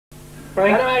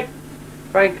Frank. Dynamite.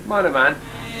 Frank, come on, man.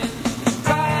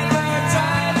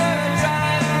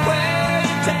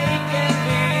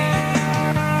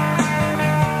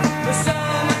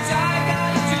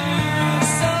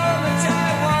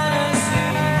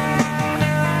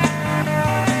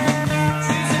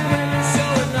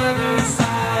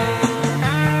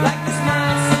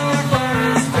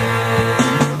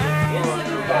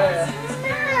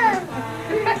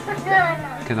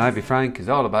 Can I Be Frank is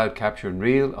all about capturing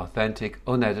real, authentic,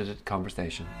 unedited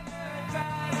conversation.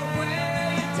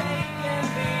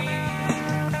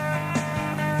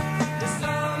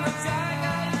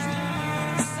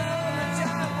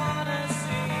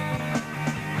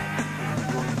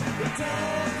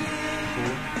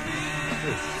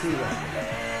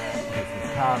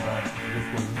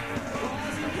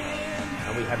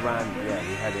 And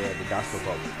we had the gospel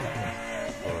pub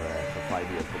for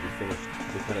 5 years, but we finished.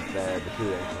 We kind of the two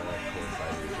ends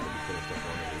coincided. We finished up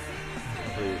one of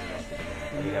these.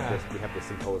 And we have this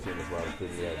symposium as well,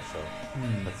 including the edge. So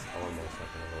that's almost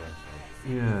like another restaurant.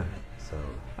 Yeah. So.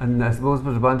 And I suppose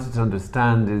what I wanted to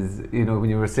understand is, you know, when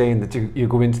you were saying that you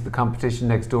go into the competition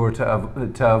next door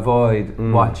to avoid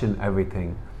watching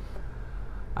everything,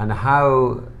 and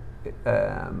how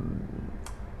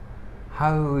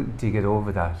do you get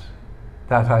over that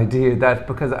idea? That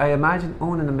because I imagine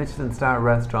owning a Michelin star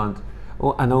restaurant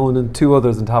and owning two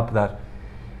others on top of that,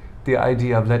 the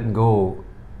idea of letting go,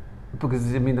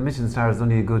 because I mean the Michelin star is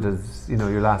only as good as, you know,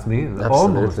 your last meal. Absolutely.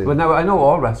 Almost. But now I know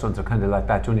all restaurants are kind of like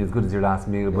that. You're only as good as your last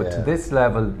meal. But to this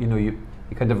level, you know, you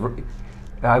kind of.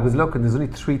 I was looking. There's only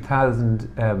 3,000.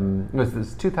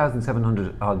 There's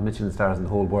 2,700 odd Michelin stars in the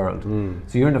whole world.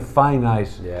 So you're in a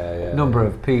finite number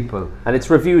of people, and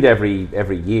it's reviewed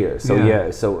every year. So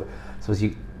so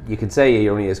you can say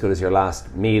you're only as good as your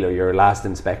last meal or your last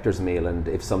inspector's meal. And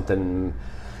if something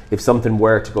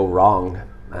were to go wrong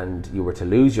and you were to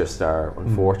lose your star,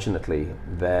 unfortunately,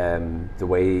 then the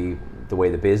way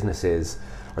the business is,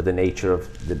 or the nature of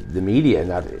the media, and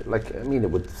that, like, I mean,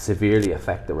 it would severely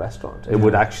affect the restaurant. It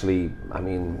would actually, I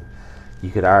mean,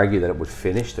 you could argue that it would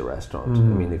finish the restaurant. I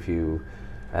mean, if you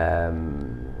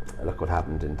look what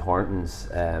happened in Thornton's,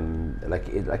 and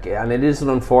it is an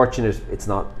unfortunate. It's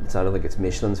not. I don't think it's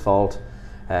Michelin's fault.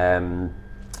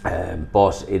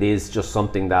 But it is just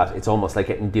something that it's almost like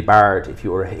getting debarred if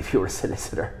you were a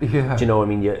solicitor. Yeah. Do you know? I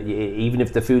mean, you, even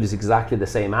if the food is exactly the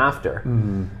same after,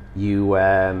 you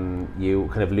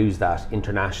kind of lose that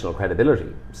international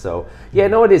credibility. So yeah,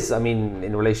 no, it is. I mean,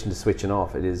 in relation to switching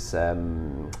off, it is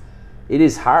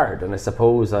hard, and I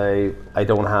suppose I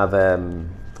don't have.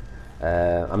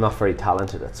 I'm not very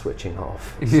talented at switching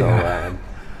off. Yeah. So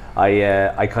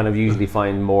I kind of usually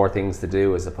find more things to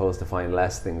do as opposed to find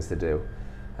less things to do.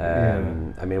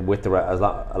 I mean, with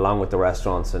along with the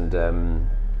restaurants and the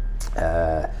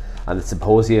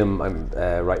symposium, I'm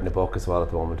writing a book as well at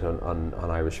the moment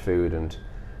on Irish food, and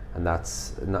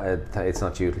that's it's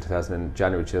not due till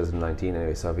January 2019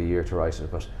 anyway, so I have a year to write it.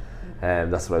 But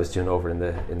that's what I was doing over in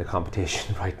the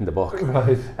competition, writing the book.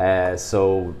 Right.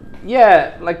 So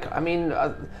yeah, like, I mean,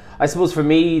 I suppose for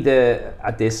me,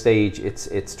 at this stage,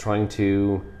 it's trying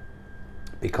to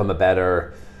become a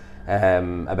better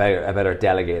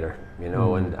delegator, you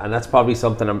know, and that's probably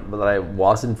something that I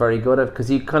wasn't very good at,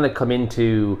 because you kind of come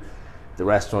into the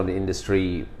restaurant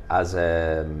industry as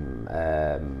a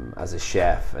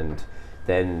chef, and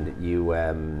then you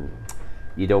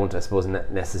don't, I suppose,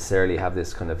 necessarily have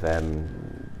this kind of a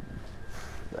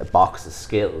box of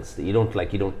skills that you don't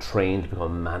train to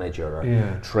become a manager or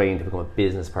train to become a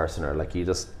business person, or like you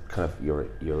just kind of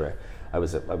I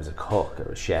was a cook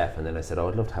or a chef, and then I said, oh,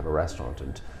 I'd love to have a restaurant,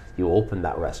 and you open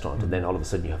that restaurant, and then all of a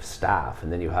sudden you have staff,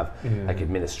 and then you have like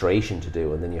administration to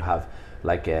do, and then you have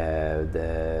like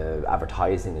the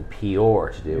advertising and PR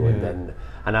to do, and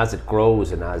as it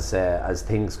grows, and as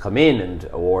things come in, and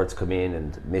awards come in,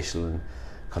 and Michelin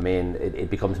come in, it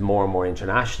becomes more and more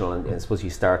international, and I suppose you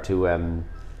start to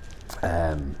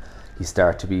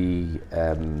be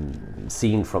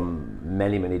seen from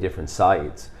many different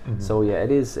sides. So yeah,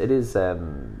 it is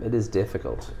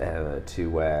difficult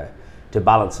to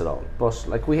balance it all. But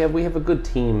like we have a good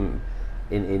team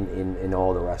in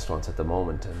all the restaurants at the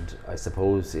moment, and I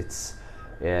suppose it's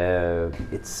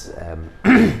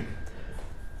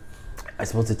I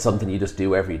suppose it's something you just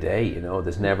do every day, you know.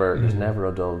 There's never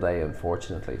a dull day,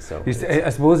 unfortunately. So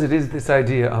I suppose it is this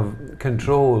idea of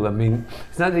control. I mean,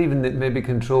 it's not even that maybe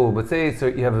control, but say so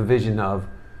you have a vision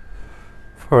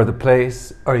for the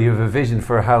place, or you have a vision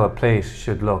for how a place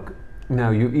should look. Now,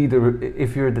 you either,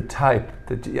 if you're the type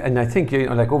that, and I think, you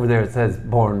know, like over there it says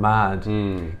born mad,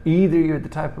 either you're the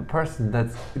type of person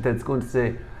that's going to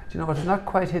say, you know what, it's not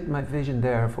quite hitting my vision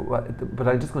there, but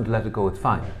I'm just going to let it go, it's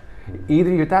fine. Either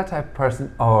you're that type of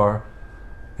person, or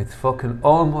it's fucking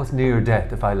almost near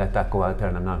death if I let that go out there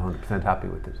and I'm not 100% happy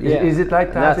with it. Is it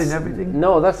like that in everything?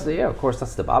 No, that's, of course,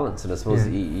 that's the balance. And I suppose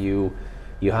you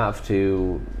have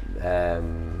to,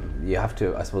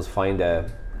 I suppose, find a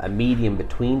medium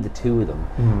between the two of them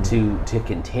to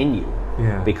continue.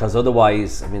 Yeah. Because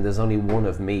otherwise, I mean, there's only one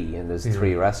of me and there's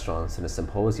 3 restaurants and a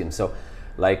symposium. So,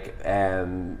 like,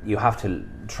 you have to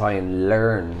try and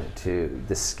learn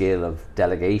the skill of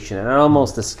delegation and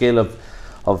almost the skill of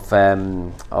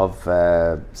saying,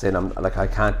 I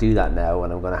can't do that now,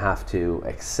 and I'm going to have to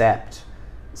accept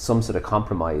some sort of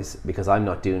compromise because I'm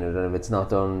not doing it, and if it's not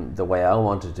done the way I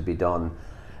want it to be done,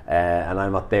 and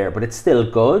I'm not there, but it's still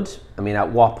good. I mean, at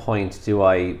what point do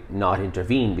I not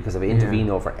intervene? Because if I intervene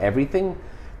over everything,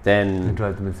 then and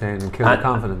drive them insane and kill the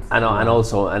confidence. And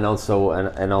also, I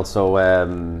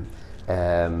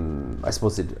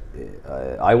suppose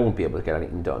I won't be able to get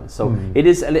anything done. So it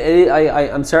is.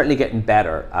 I'm certainly getting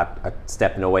better at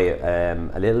stepping away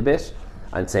a little bit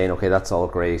and saying, okay, that's all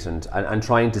great, and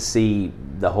trying to see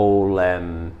the whole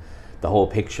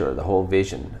picture, the whole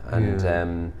vision,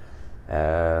 and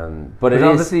but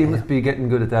obviously you must be getting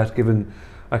good at that, given.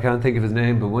 I can't think of his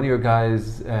name, but one of your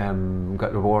guys got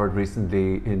an award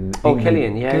recently in England.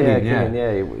 Killian.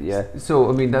 So,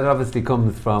 I mean, that obviously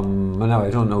comes from, well, now I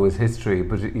don't know his history,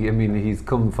 but I mean, he's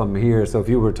come from here, so if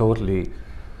you were totally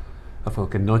a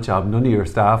fucking nut job, none of your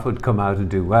staff would come out and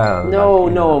do well. No,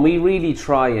 and we really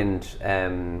try and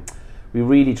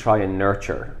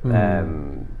nurture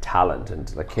talent,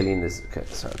 and like Killian is,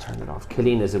 sorry, I'll turn it off.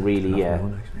 Killian is a really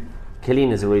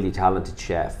talented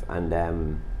chef,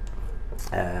 and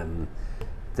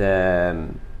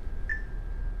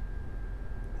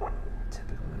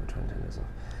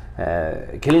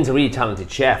Killian's a really talented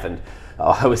chef, and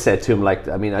I always said to him, like,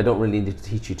 I mean, I don't really need to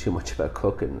teach you too much about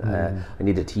cooking. I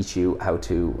need to teach you I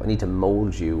need to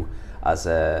mold you as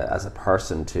a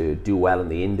person to do well in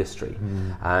the industry,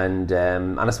 and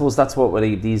I suppose that's what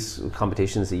really these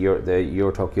competitions, the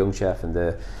Eurotalk Young Chef and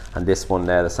this one,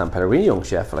 the San Pellegrino Young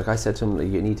Chef. Like I said to him, like,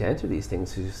 you need to enter these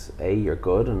things because A, you're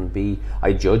good, and B,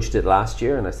 I judged it last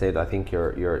year and I said I think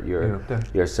you're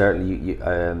certainly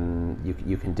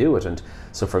you can do it. And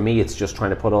so for me, it's just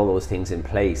trying to put all those things in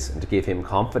place and to give him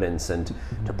confidence and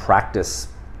to practice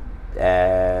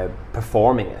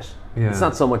performing it. It's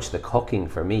not so much the cooking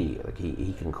for me, like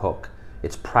he can cook.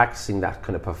 It's practicing that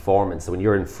kind of performance when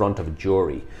you're in front of a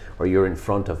jury or you're in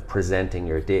front of presenting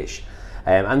your dish.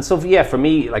 And so for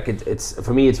me, like it's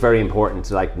very important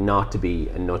to, like, not to be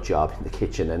a nut job in the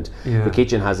kitchen, and the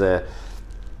kitchen has a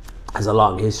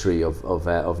long history of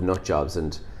nut jobs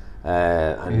and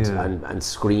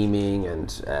screaming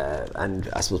and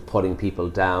I suppose putting people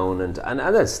down, and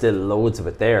there's still loads of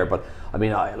it there. But I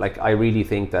mean, I really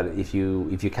think that if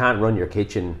you can't run your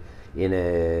kitchen in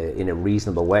a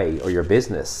reasonable way, or your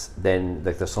business, then,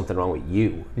 like, there's something wrong with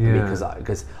you. Because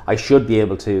I should be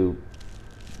able to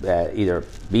either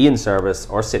be in service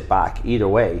or sit back, either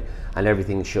way, and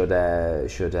everything should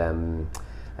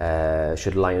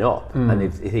line up. And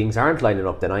if things aren't lining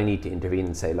up, then I need to intervene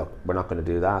and say, look, we're not going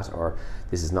to do that, or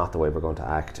this is not the way we're going to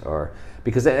act, or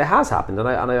because it has happened, and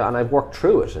I've worked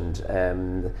through it,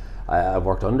 and I've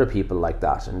worked under people like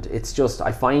that, and it's just,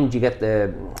 I find you get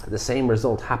the same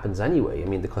result happens anyway. I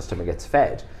mean, the customer gets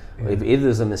fed. If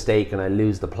there's a mistake and I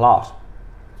lose the plot,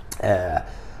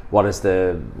 what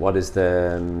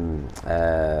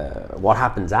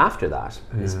happens after that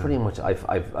is pretty much,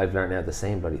 I've learned now the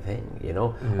same bloody thing, you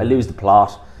know. I lose the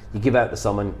plot, you give out to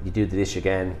someone, you do the dish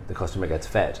again, the customer gets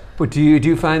fed. But do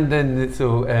you find then,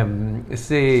 so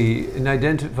say in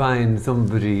identifying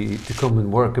somebody to come and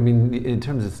work, I mean, in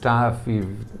terms of staff,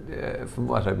 you've from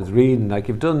what I was reading, like,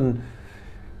 you've done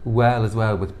well as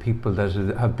well with people that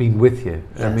have been with you.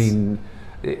 Yes. I mean,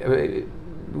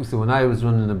 so when I was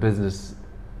running a business,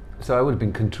 so I would have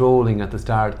been controlling at the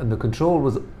start, and the control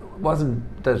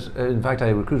wasn't that. In fact, I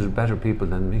recruited better people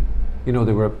than me. You know,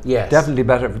 they were definitely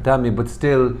better than me, but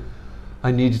still,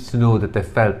 I needed to know that they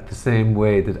felt the same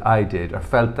way that I did, or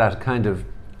felt that kind of,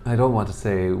 I don't want to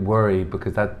say worry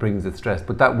because that brings it stress,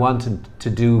 but that wanting to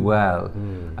do well,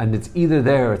 and it's either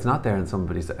there or it's not there in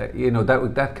somebody's. You know,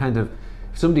 that kind of,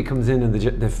 if somebody comes in and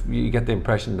you get the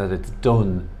impression that it's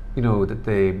done. You know, that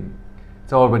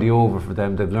it's already over for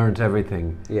them. They've learned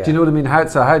everything. Yeah. Do you know what I mean?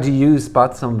 How do you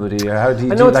spot somebody, or how do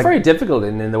you? I know it's very difficult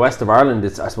in the west of Ireland.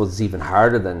 I suppose it's even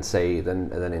harder than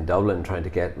in Dublin, trying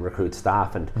to recruit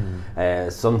staff, and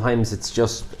sometimes it's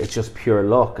just pure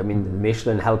luck. I mean,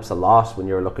 Michelin helps a lot when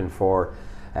you're looking for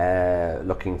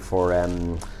looking for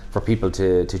people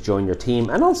to join your team,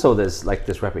 and also there's like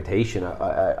this reputation.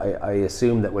 I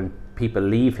assume that when people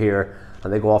leave here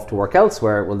and they go off to work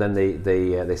elsewhere, well then they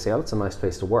say, oh, it's a nice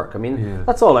place to work. I mean,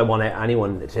 that's all I want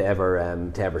anyone to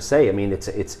ever say. I mean,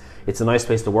 it's a nice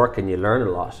place to work, and you learn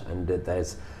a lot, and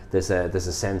there's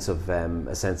a sense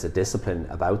of discipline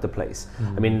about the place.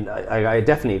 I mean, I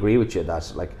definitely agree with you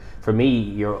that, like, for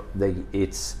me,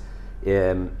 it's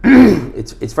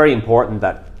very important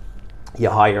that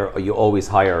you always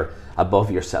hire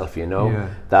above yourself, you know,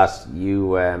 that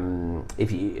you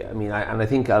I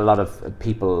think a lot of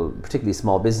people, particularly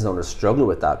small business owners, struggle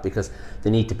with that because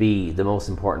they need to be the most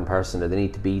important person, or they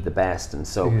need to be the best, and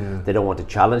so they don't want to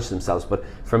challenge themselves. But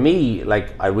for me,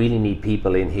 like, I really need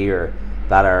people in here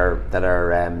that are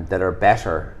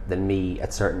better than me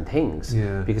at certain things,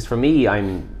 because for me,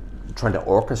 I'm trying to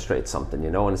orchestrate something, you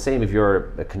know. And the same if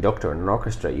you're a conductor in an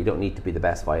orchestra, you don't need to be the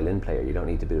best violin player, you don't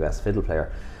need to be the best fiddle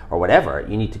player or whatever.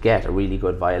 You need to get a really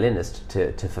good violinist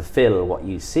to fulfill what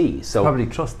you see. So probably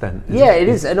trust then. It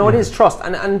is. I know it is trust,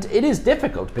 and it is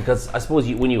difficult because I suppose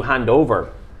when you hand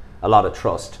over a lot of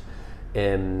trust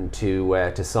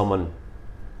to someone,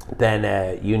 then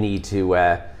you need to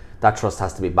that trust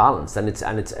has to be balanced, and it's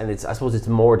I suppose it's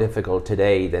more difficult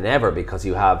today than ever because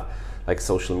you have like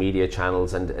social media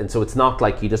channels, and so it's not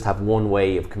like you just have one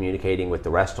way of communicating with the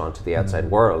restaurant to the outside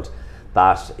world.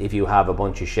 That if you have a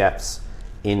bunch of chefs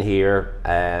in here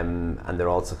and they're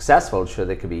all successful, sure,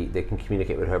 they can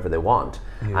communicate with whoever they want,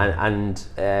 and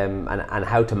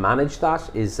how to manage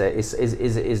that is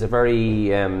a very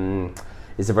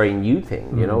new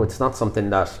thing. You know, it's not something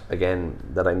that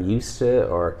I'm used to,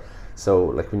 or so.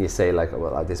 Like when you say like,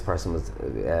 well, this person was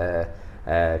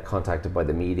contacted by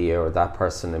the media, or that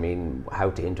person, I mean,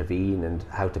 how to intervene and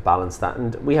how to balance that.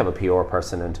 And we have a PR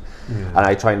person, and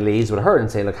I try and liaise with her and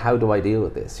say, like, how do I deal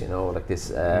with this, you know, like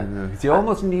this you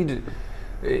almost need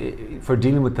for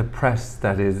dealing with the press,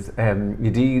 that is,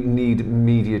 you do need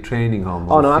media training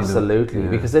almost. Oh no, absolutely,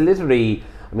 because they literally,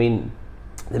 I mean,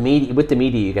 with the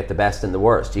media you get the best and the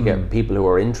worst. You get people who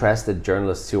are interested,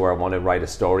 journalists who want to write a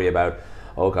story about,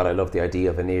 oh God, I love the idea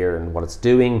of veneer and what it's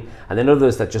doing, and then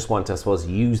others that just want to, I suppose,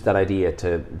 use that idea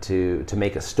to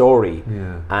make a story.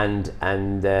 And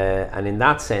in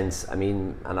that sense, I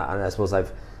mean, and I suppose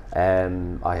I've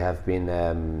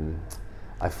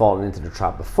fallen into the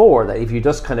trap before, that if you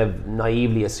just kind of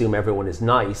naively assume everyone is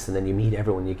nice, and then you meet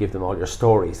everyone, you give them all your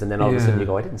stories, and then all of a sudden you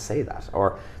go, I didn't say that,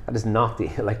 or that is not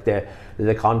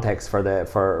the context for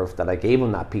that I gave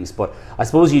them that piece. But I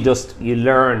suppose you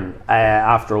learn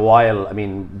after a while, I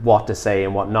mean, what to say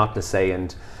and what not to say,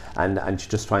 and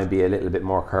just try and be a little bit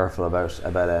more careful about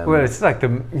well, it's like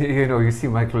you see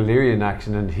Michael O'Leary in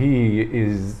action, and he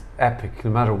is epic. No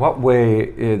matter what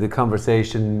way the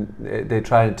conversation they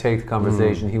try to take the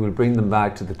conversation, he will bring them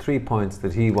back to the 3 points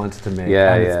that he wants to make,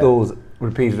 and it's those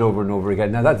repeated over and over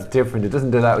again. Now that's different. It doesn't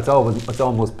do that. It's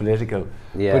almost political.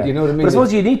 But you know what I mean. But I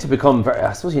suppose you need to become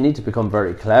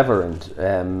very clever,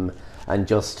 and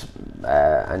just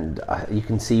you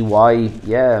can see why.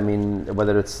 I mean,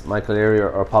 whether it's Michael O'Leary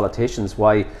or politicians,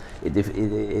 why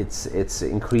it's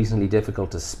increasingly difficult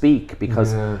to speak,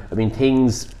 because I mean,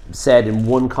 things said in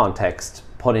one context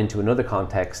put into another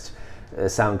context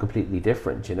sound completely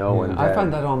different, you know. And I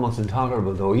find that almost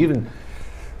intolerable, though, even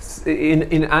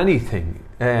in anything.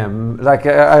 Like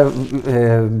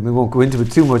we won't go into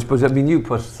it too much, but I mean, you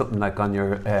put something like on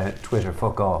your Twitter,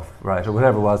 "fuck off," right, or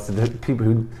whatever it was, to the people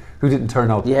who didn't turn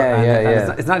up.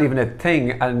 It's not even a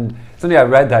thing. And suddenly I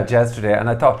read that yesterday, and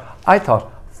I thought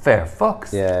fair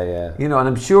fucks. You know, and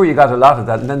I'm sure you got a lot of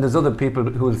that. And then there's other people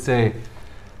who will say,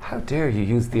 how dare you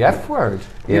use the F word?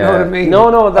 You know what I mean?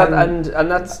 No, that and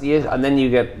that's and then you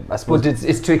get, I suppose. But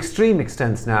it's to extreme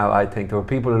extents now, I think, where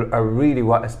people are really,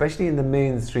 especially in the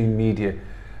mainstream media,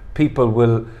 people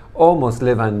will almost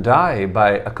live and die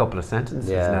by a couple of sentences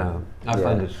now. I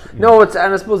find it. No, and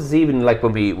I suppose it's even like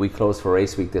when we closed for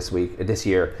race week this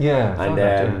year.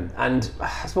 And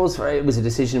I suppose it was a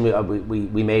decision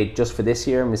we made just for this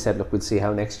year, and we said, look, we'll see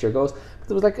how next year goes. But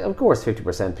there was like, of course,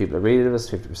 50% people agreed with us,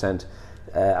 50%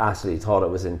 absolutely thought it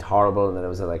was intolerable, and that it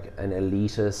was like an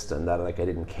elitist, and that like I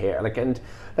didn't care, and I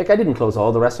didn't close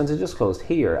all the restaurants, I just closed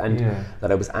here, and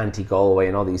that I was anti-Galway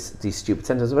and all these stupid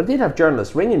sentences. But I did have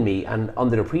journalists ringing me, and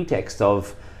under the pretext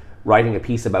of writing a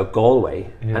piece about Galway,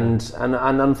 and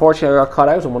unfortunately I got caught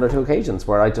out on one or two occasions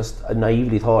where I just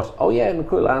naively thought, oh yeah, and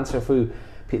cool, I'll answer a few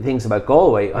things about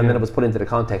Galway, and then it was put into the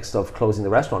context of closing the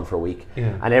restaurant for a week,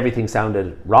 and everything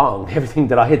sounded wrong. Everything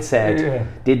that I had said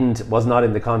was not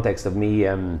in the context of me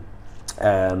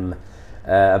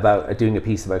about doing a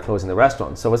piece about closing the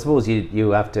restaurant. So I suppose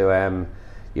you have to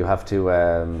You have to.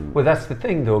 Well, that's the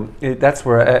thing, though. That's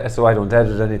where so I don't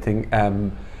edit anything.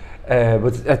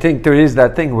 But I think there is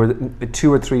that thing where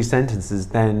 2 or 3 sentences,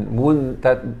 then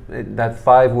that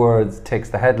 5 words takes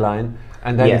the headline,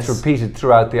 and then it's repeated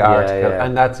throughout the article,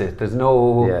 and that's it. There's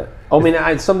no. Yeah. I mean,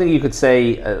 something you could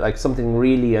say, like something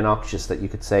really innocuous that you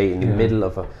could say in the middle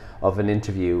of an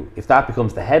interview. If that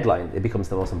becomes the headline, it becomes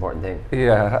the most important thing.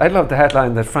 Yeah, I love the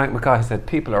headline that Frank McCoy said,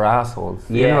 "People are assholes."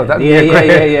 Yeah, you know, that'd yeah, be a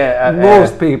great, yeah.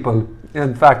 Most people.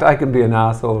 In fact, I can be an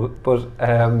asshole, but.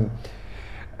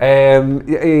 Did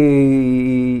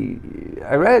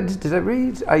I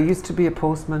read? I used to be a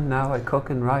postman. Now I cook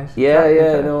and write.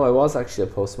 Yeah. No, I was actually a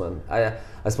postman. I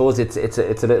suppose it's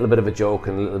a little bit of a joke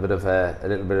and a little bit of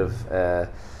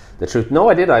the truth. No,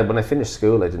 I did. When I finished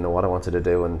school, I didn't know what I wanted to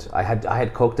do, and I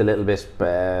had cooked a little bit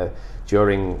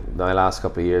during my last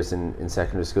couple of years in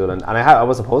secondary school, and I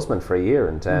was a postman for a year,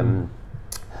 and.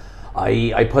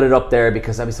 I put it up there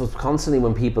because I was constantly,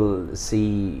 when people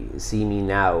see me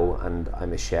now, and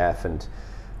I'm a chef, and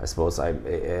I suppose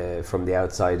from the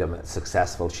outside I'm a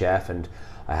successful chef, and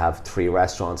I have 3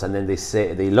 restaurants, and then they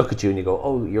look at you and you go,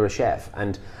 oh, you're a chef,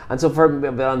 and so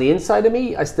but on the inside of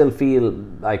me, I still feel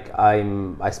like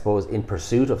I'm, I suppose, in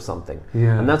pursuit of something,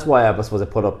 and that's why I suppose I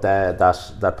put up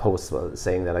that post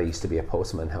saying that I used to be a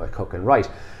postman, how I cook and write.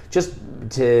 Just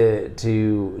to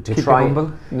keep try, it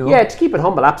humble? No. Yeah, to keep it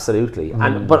humble, absolutely,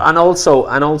 and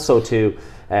also to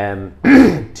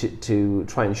to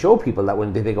try and show people that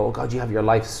when they go, oh God, you have your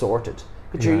life sorted,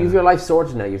 but you have your life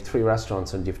sorted now. You have 3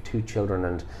 restaurants and you have 2 children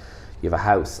and you have a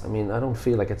house. I mean, I don't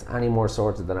feel like it's any more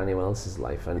sorted than anyone else's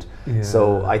life, and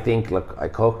so I think, look, I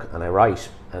cook and I write,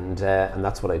 and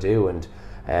that's what I do, and.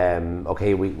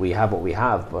 Okay, we have what we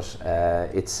have, but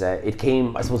it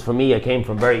came, I suppose for me, I came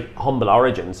from very humble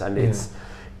origins, and it's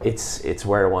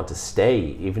where I want to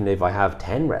stay, even if I have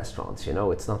 10 restaurants, you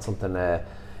know, it's not something I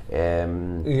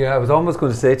was almost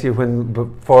going to say to you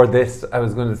before this, I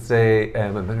was going to say,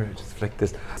 I better just flick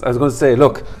this. I was going to say,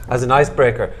 look, as an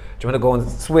icebreaker, do you want to go and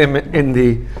swim in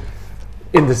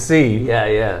the sea?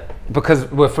 Yeah.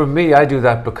 Because, well, for me, I do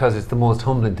that because it's the most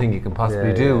humbling thing you can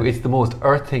possibly do. It's the most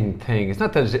earthing thing. It's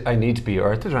not that I need to be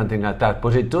earthed or anything like that,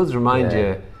 but it does remind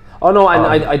you. Oh no,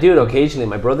 I do it occasionally.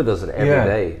 My brother does it every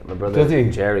day. My brother, does he?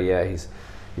 Jerry, he's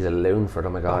a loon for it. Oh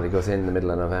my God, he goes in the middle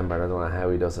of November. I don't know how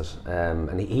he does it.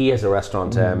 And he has a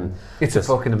restaurant. It's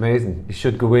fucking amazing. You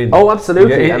should go in. Oh,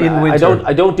 absolutely. Yeah, in winter.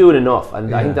 I don't do it enough.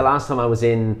 And I think the last time I was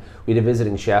in, we had a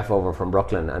visiting chef over from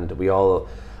Brooklyn, and we all,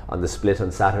 on the split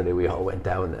on Saturday, we all went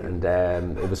down, and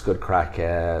it was good crack.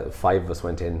 5 of us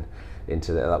went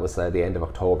into that was the end of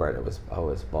October, and it was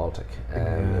Baltic.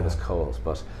 It was cold,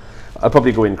 but I'll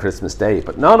probably go in Christmas Day.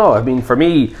 But no, I mean, for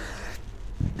me,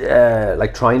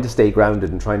 like trying to stay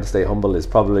grounded and trying to stay humble is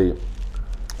probably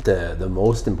the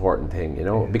most important thing, you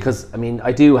know, because I mean,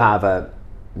 I do have a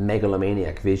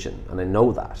megalomaniac vision, and I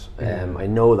know that. I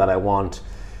know that I want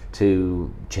to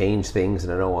change things,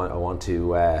 and I know I want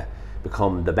to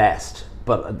become the best,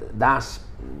 but that's.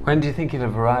 When do you think you'll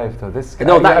have arrived, though? I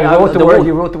wrote the word.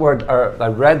 You wrote the word, or I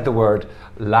read the word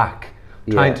lack.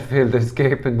 Trying to fill this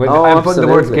gaping. I'm putting the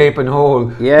words gaping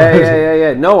hole.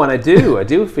 Yeah. No, and I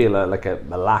do feel like a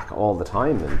lack all the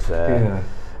time, and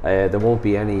there won't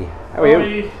be any. How are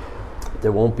you?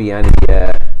 There won't be any.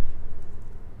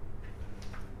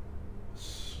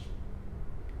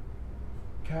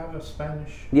 Cava,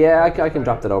 Spanish. Yeah, I can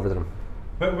drop that over to them.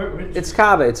 It's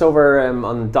Cava. It's over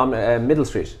on Middle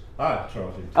Street. Ah,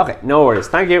 sorry. Okay, no worries.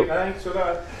 Thank you. Thanks for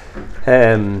that.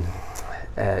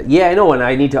 I know, and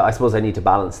I suppose I need to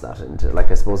balance that, and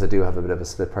like I suppose I do have a bit of a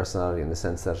split personality in the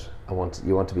sense that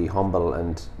you want to be humble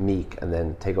and meek, and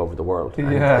then take over the world.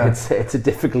 Yeah, and it's a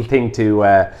difficult thing to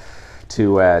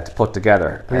put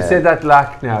together. When you say that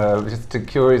lack now, I was just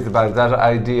curious about that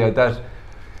idea, that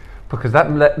because that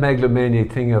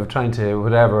megalomaniac thing of trying to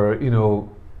whatever, you know.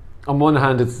 On one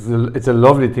hand, it's a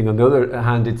lovely thing. On the other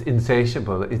hand, it's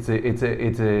insatiable. Do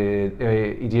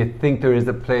you think there is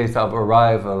a place of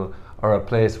arrival, or a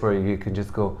place where you can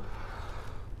just go,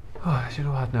 oh, you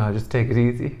know what? Now just take it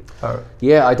easy.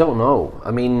 Yeah, I don't know. I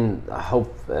mean, I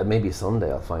hope maybe someday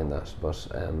I'll find that, but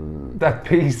that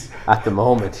peace at the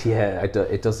moment, I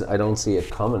don't see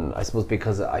it coming. I suppose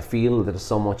because I feel that there's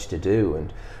so much to do,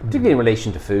 and particularly in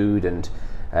relation to food and.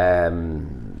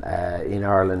 In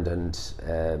Ireland and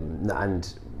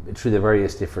through the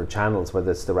various different channels, whether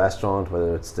it's the restaurant,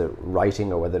 whether it's the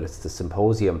writing, or whether it's the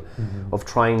symposium, of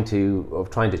trying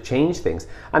to change things.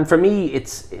 And for me,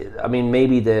 I mean,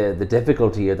 maybe the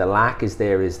difficulty or the lack is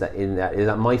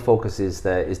that my focus is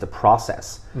the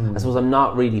process. I suppose I'm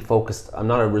not really focused. I'm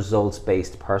not a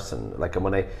results-based person. Like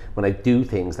when I do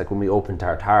things, like when we opened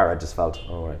Tartare, I just felt,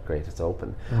 oh right, great, it's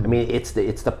open. I mean, it's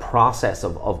the process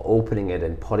of opening it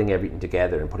and putting everything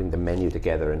together and putting the menu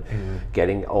together and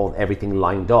getting everything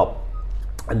lined up,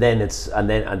 and then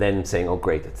saying, oh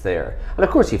great, it's there. And of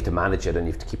course you have to manage it and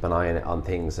you have to keep an eye on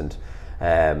things. And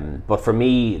but for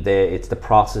me, it's the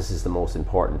process is the most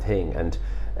important thing. And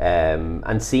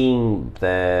seeing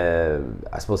the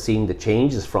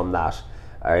changes from that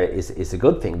is a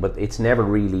good thing. But it's never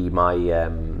really my.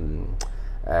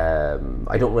 I'm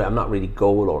not really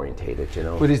goal orientated, you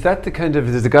know. But is that the kind of,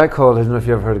 there's a guy called, I don't know if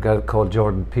you ever heard of a guy called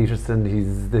Jordan Peterson.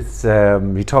 He's this,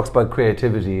 he talks about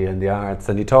creativity and the arts,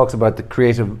 and he talks about the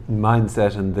creative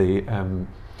mindset and the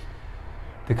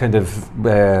kind of,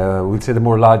 we'll say the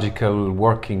more logical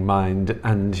working mind.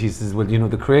 And he says, well, you know,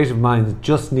 the creative mind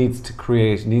just needs to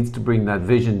create, needs to bring that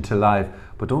vision to life.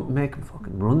 But don't make them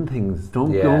fucking run things.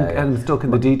 Don't get them stuck in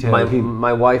the detail.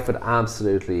 My wife would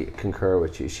absolutely concur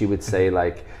with you. She would say,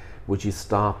 like, would you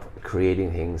stop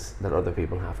creating things that other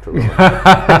people have to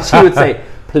run? She would say,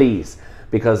 please,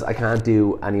 because I can't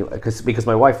do any. Because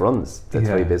my wife runs the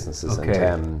 3 businesses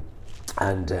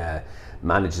and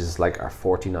manages like our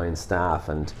 49 staff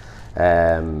and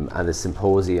the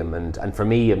symposium, and for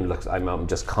me, I'm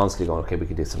just constantly going, okay, we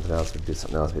could do something else, we could do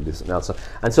something else, we could do something else.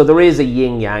 And so there is a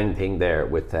yin yang thing there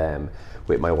with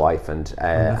my wife, and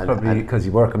that's probably because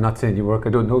you work. I'm not saying you work.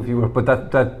 I don't know if you work, but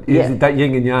that yin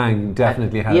and yang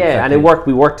definitely helps. Yeah, and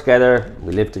we work together,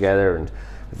 we live together, and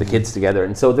with the kids together.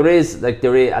 And so there's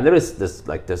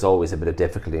always a bit of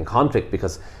difficulty and conflict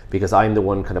because I'm the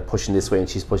one kind of pushing this way and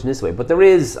she's pushing this way. But there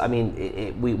is, I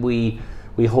mean, we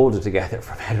hold it together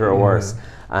for better or worse.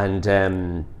 And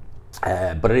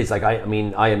but it is like, I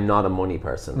mean, I am not a money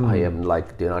person. I am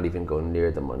like, do not even go near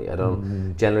the money. I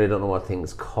don't generally don't know what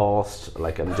things cost.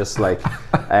 Like I'm just like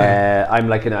I'm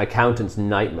like an accountant's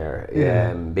nightmare,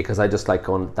 because I just like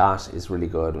going, that is really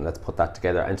good and let's put that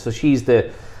together. And so she's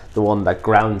the one that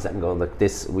grounds it and go, like,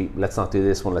 let's not do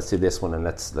this one, let's do this one, and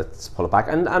let's pull it back.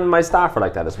 And my staff are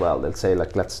like that as well. They'll say,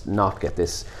 like, let's not get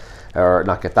this or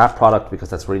not get that product because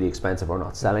that's really expensive, or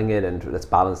not selling it, and let's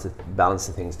balance the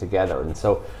things together. And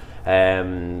so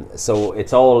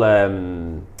it's all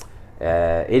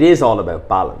it is all about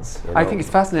balance, you know? I think it's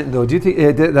fascinating though. Do you think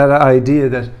that idea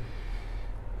that,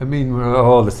 I mean, we're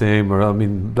all the same, or I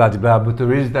mean, blah blah, but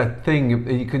there is that thing,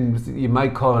 you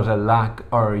might call it a lack,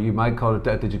 or you might call it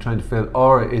that you're trying to fill,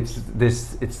 or it's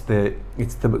the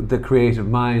creative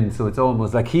mind. So it's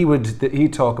almost like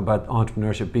he'd talk about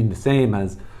entrepreneurship being the same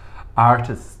as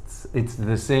artists. It's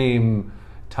the same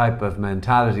type of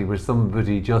mentality where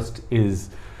somebody just has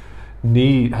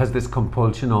this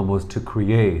compulsion almost to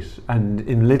create, and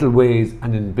in little ways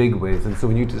and in big ways. And so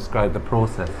when you describe the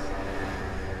process,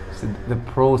 so the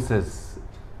process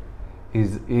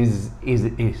is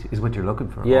what you're looking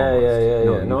for.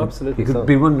 Yeah. No, absolutely. You could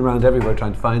be running around everywhere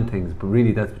trying to find things, but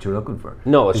really that's what you're looking for.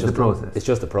 No, it's just the process. It's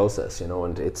just the process, you know,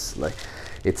 and it's like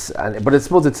but I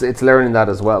suppose it's learning that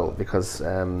as well, because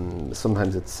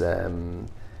sometimes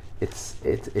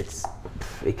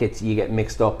you get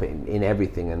mixed up in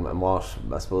everything, and what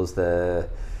I suppose the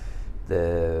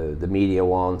media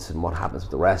wants and what happens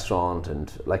with the restaurant,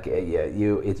 and like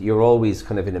you're always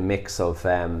kind of in a mix of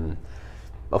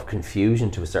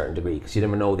confusion to a certain degree, because you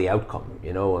never know the outcome,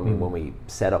 you know. I mean, when we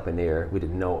set up in there, we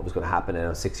didn't know what was going to happen,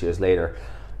 and 6 years later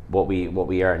what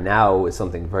we are now is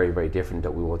something very, very different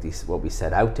than what we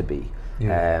set out to be.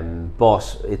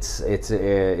 But it's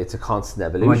a constant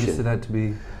evolution. What you set out to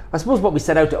be? I suppose what we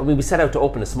set out to, we set out to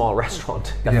open a small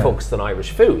restaurant that focused on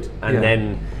Irish food, and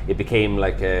then it became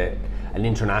like an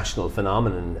international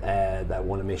phenomenon that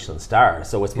won a Michelin star.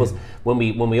 So I suppose when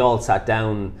we all sat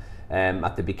down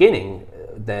at the beginning,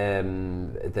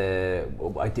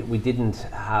 we didn't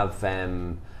have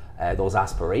those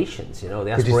aspirations, you know.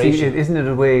 The aspiration, isn't it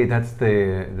a way that's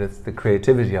the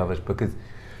creativity of it? Because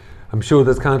I'm sure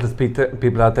there's countless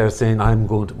people out there saying, I'm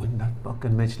going to win that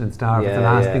fucking Michelin star. It's the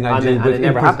last thing I do. But it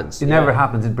never happens. It never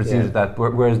happens in pursuit of that.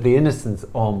 Whereas the innocence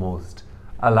almost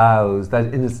allows,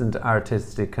 that innocent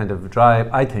artistic kind of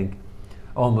drive, I think,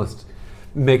 almost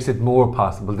makes it more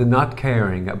possible. The not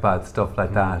caring about stuff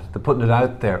like that, the putting it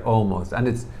out there almost.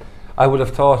 And I would have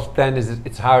thought then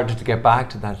it's harder to get back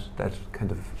to that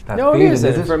kind of that feeling. It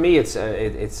is. For me, it's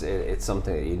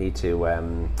something that you need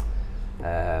to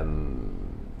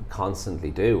constantly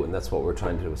do, and that's what we're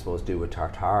trying to, I suppose, do with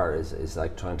Tartare is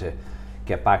like trying to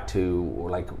get back to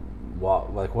what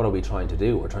are we trying to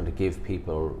do? We're trying to give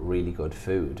people really good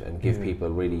food and give people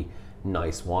really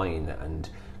nice wine and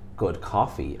good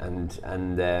coffee and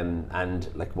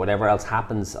like whatever else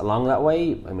happens along that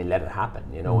way, I mean, let it happen,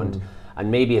 you know.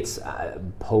 And maybe it's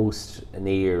post an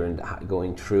year and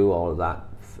going through all of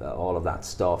that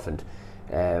stuff and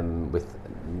with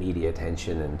media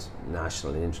attention and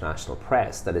national and international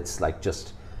press, that it's like,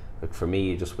 just like for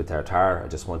me, just with Tartare, I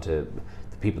just want the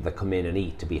people that come in and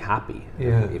eat to be happy.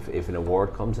 If an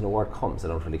award comes, an award comes. I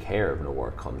don't really care if an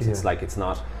award comes. It's like, it's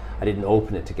not, I didn't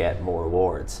open it to get more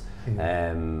awards. Do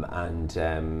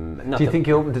you think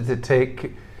you opened it to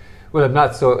take? Well, I'm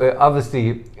not so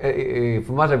obviously.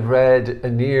 From what I've read, a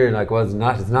year like it's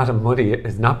not a money.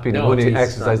 It's not been a money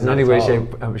exercise in any way,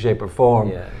 shape or form.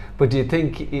 Yeah. But do you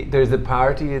think there's a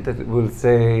party that will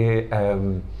say,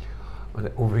 well,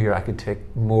 over here I can take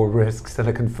more risks and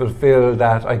I can fulfill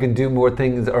that, I can do more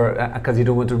things, or because you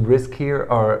don't want to risk here,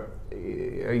 or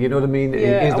you know what I mean?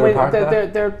 Yeah, is there a part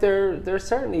of that? They're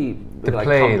certainly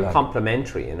like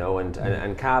complementary, you know,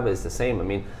 and Cava is the same. I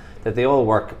mean, that they all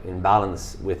work in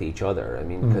balance with each other. I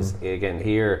mean, because again,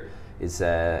 here is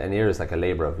an ear is like a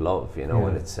labour of love, you know,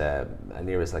 and it's an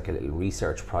ear is like a little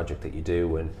research project that you do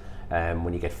when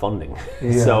you get funding.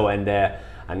 So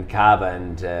and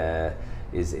Cava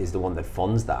is the one that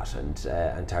funds that,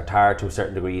 and Tartare to a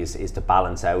certain degree is to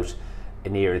balance out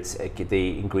an ear. It's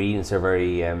the ingredients are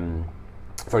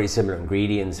very similar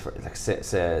ingredients, for like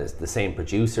the same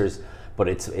producers, but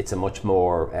it's a much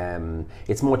more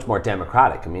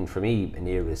democratic. I mean, for me, an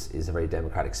ear is a very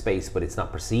democratic space, but it's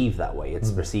not perceived that way.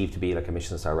 It's perceived to be like a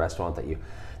Michelin star restaurant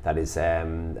that is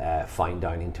fine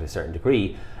dining to a certain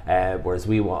degree. Whereas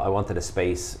I wanted a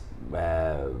space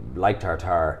like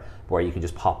Tartare where you can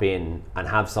just pop in and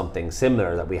have something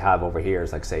similar that we have over here,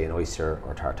 is like say an oyster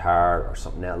or tartare or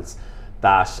something else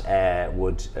that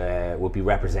would be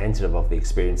representative of the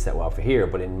experience that we offer here,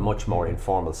 but in much more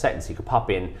informal settings. You could pop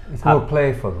in, it's more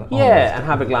playful, and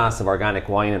have a glass of organic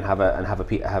wine and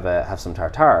have some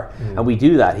tartare, and we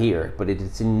do that here, but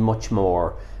it's in much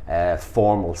more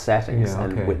formal settings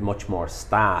and with much more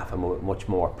staff and with much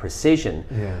more precision.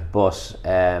 But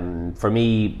for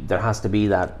me, there has to be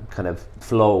that kind of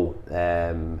flow,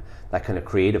 that kind of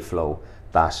creative flow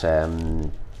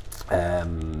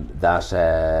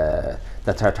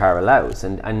that Tartare allows,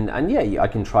 and yeah, I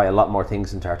can try a lot more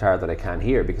things in Tartare that I can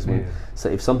here, because so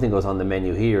if something goes on the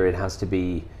menu here, it has to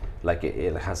be like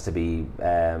it has to be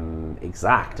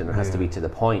exact, and it has to be to the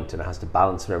point, and it has to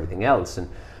balance with everything else.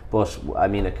 But I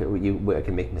mean, I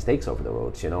can make mistakes over the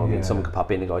road, you know. I mean, someone could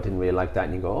pop in and go, I didn't really like that,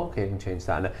 and you go, okay, I can change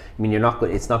that. And I mean,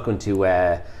 it's not going to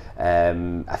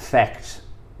affect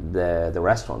the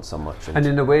restaurant so much. And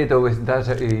in a way, though, is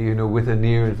that you know, with an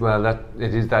ear as well, that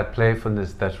it is that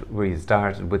playfulness that where you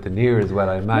started with an ear as well.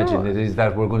 I imagine it is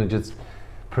that we're going to just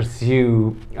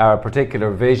pursue our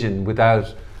particular vision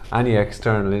without any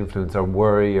external influence or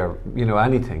worry or, you know,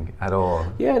 anything at all.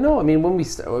 Yeah, no, I mean, when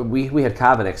we had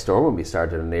Cava next door when we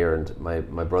started in here, and my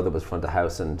brother was front of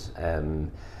house, and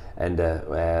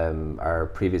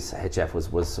our previous head chef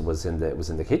was in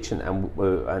the kitchen,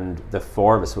 and the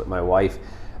four of us with my wife.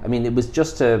 I mean, it was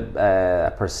just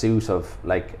a pursuit of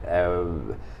like.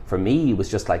 For me, it was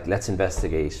just like, let's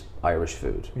investigate Irish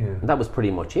food, and that was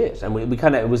pretty much it. And we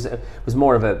kind of, it was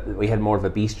more of we had more of a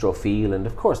bistro feel, and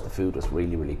of course the food was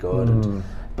really, really good.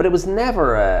 But it was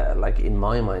never like, in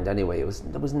my mind anyway,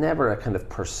 there was never a kind of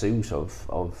pursuit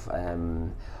of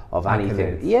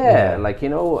anything. Like, you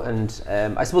know, and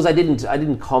I suppose I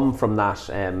didn't come from that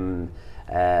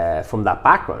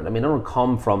background. I mean, I don't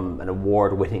come from an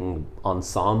award-winning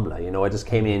ensemble. You know, I just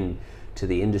came in to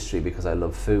the industry because I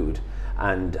love food.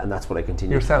 And that's what I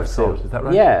continue to pursue. Is that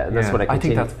right? Yeah, and that's what I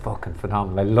continue. I think that's fucking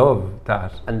phenomenal. I love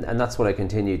that. And that's what I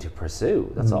continue to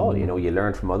pursue. That's all. You know, you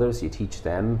learn from others, you teach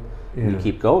them, and you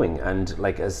keep going. And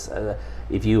like, as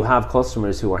if you have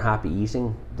customers who are happy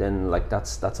eating, then like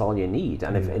that's all you need.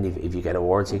 And if you get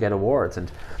awards, you get awards.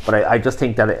 But I just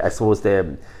think that I suppose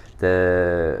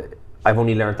I've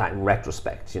only learned that in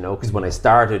retrospect, you know, because when I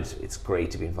started, it's great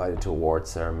to be invited to award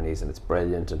ceremonies, and it's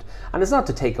brilliant, and it's not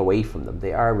to take away from them.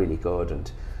 They are really good,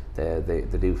 and they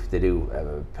do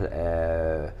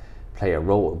play a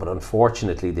role. But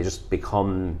unfortunately, they just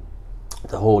become,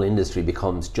 the whole industry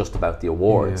becomes just about the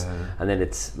awards, and then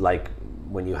it's like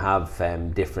when you have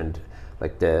different,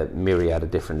 like the myriad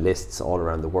of different lists all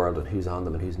around the world, and who's on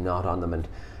them and who's not on them, and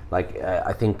like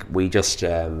I think we just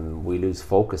we lose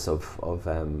focus of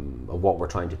what we're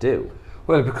trying to do.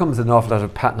 Well, it becomes an awful lot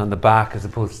of patting on the back as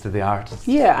opposed to the artist.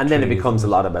 Yeah, and then it becomes a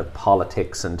lot about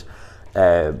politics and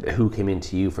who came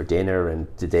into you for dinner and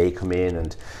did they come in,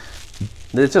 and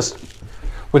it's just.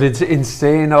 But it's in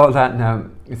saying all that now,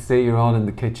 say you're all in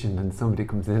the kitchen and somebody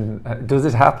comes in, does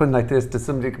it happen like this? Does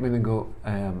somebody come in and go,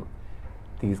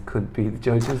 these could be the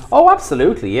judges? Oh,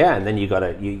 absolutely, yeah. And then you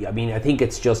gotta, I mean, I think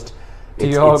it's just. Do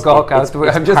you all gawk out?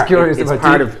 I'm just curious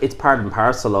about it. It's part and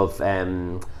parcel of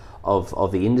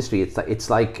the industry.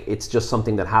 It's just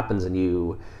something that happens, and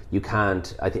you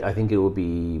can't. I think it would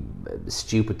be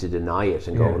stupid to deny it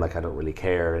and go like, I don't really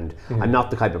care. And I'm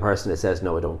not the type of person that says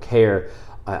no, I don't care.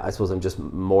 I suppose I'm just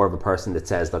more of a person that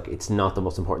says, look, it's not the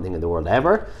most important thing in the world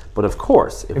ever. But of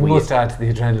course, if it must add to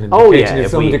the adrenaline. Oh yeah, if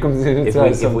somebody comes in and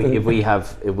says something. If we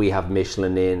have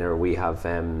Michelin in, or we have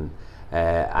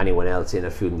anyone else in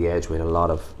at Food on the Edge, we had a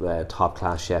lot of top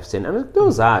class chefs in, and it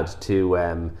does add to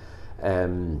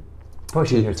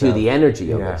the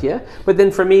energy of it. Yeah. But then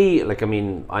for me, like, I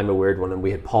mean, I'm a weird one, and we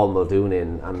had Paul Muldoon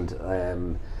in,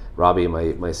 and Robbie,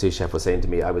 my sous chef, was saying to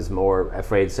me, I was more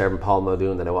afraid serving Paul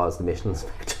Muldoon than I was the Michelin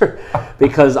inspector,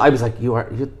 because I was like, you're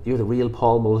the real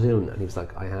Paul Muldoon, and he was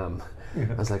like, I am.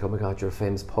 I was like, oh my God, you're a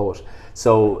famous poet.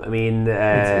 So I mean,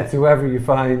 it's whoever you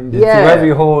find, it's whoever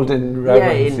you hold in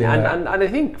reverence. And I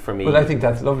think for me, well, I think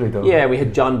that's lovely though. Yeah, we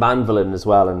had John Banville in as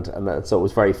well, and so it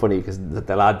was very funny because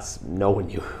the lads, no one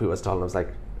knew who I was talking. I was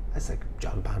like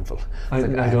John Banville. I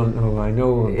don't know. I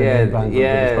know.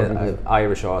 Banville,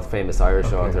 Irish author, famous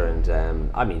Irish author,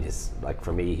 and I mean, he's like,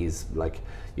 for me, he's like,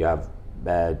 you have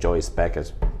Joyce,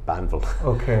 Beckett, Banville.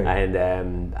 Okay.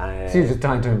 And she's just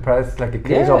trying to impress, like a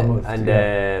kid almost.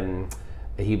 And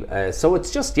so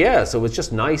it's just so it's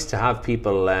just nice to have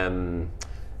people in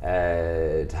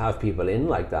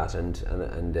like that,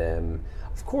 and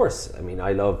of course, I mean,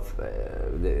 I love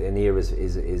Anír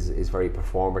is very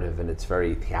performative, and it's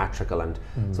very theatrical, and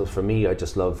so for me, I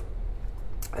just love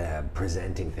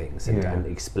presenting things and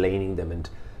explaining them and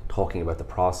talking about the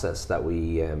process that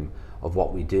we of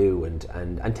what we do,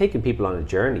 and taking people on a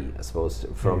journey, I suppose,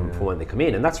 from when they come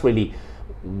in, and that's really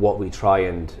what we try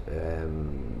and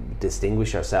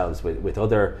distinguish ourselves with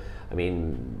other, I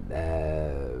mean,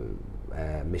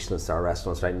 Michelin star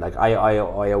restaurants, right? Like I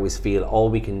always feel all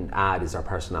we can add is our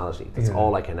personality. That's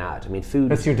all I can add. I mean,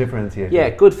 food. That's your differentiator. Yeah,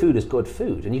 good food is good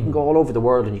food, and you can go all over the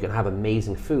world and you can have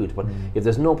amazing food. But if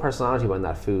there's no personality behind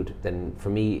that food, then for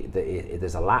me,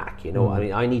 there's a lack. You know, I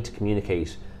mean, I need to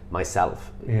communicate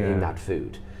myself in that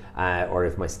food, or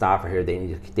if my staff are here,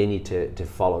 they need to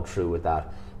follow through with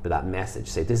that message.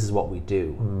 Say, this is what we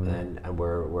do, and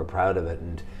we're proud of it,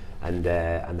 and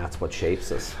that's what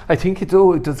shapes us. I think it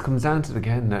does come down to it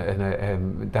again,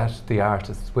 that the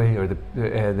artist's way, or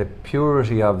the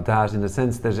purity of that, in the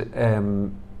sense that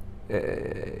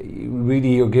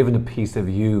really you're given a piece of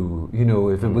you. You know,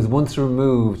 if it was once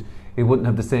removed, it wouldn't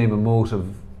have the same emotive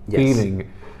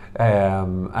feeling.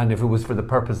 And if it was for the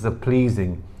purpose of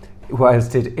pleasing,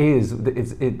 whilst it is,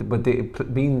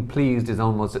 being pleased is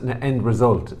almost an end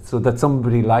result. So that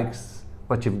somebody likes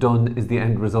what you've done is the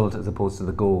end result as opposed to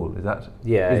the goal. Is that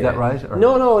that right? Or?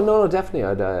 No, definitely.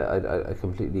 I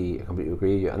completely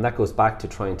agree with you, and that goes back to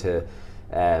trying to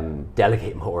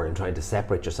delegate more and trying to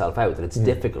separate yourself out. That it's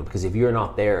difficult, because if you're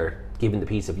not there giving the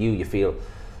piece of you, you feel,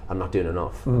 I'm not doing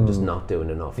enough. I'm just not doing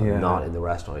enough. I'm not in the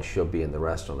restaurant. I should be in the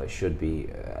restaurant. I should be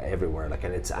everywhere. Like,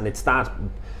 and it's that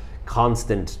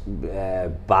constant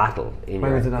battle in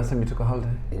When was the last time you took a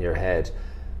holiday? In your head.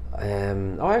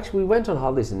 Actually, we went on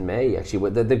holidays in May. Actually,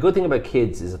 the good thing about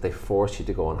kids is that they force you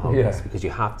to go on holidays, because you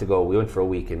have to go. We went for a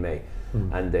week in May,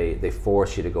 and they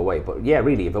force you to go away. But yeah,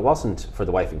 really, if it wasn't for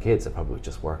the wife and kids, I probably would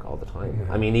just work all the time.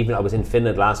 I mean, even I was in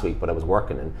Finland last week, but I was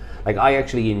working, and like, I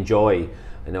actually enjoy.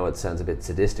 I know it sounds a bit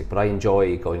sadistic, but I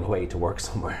enjoy going away to work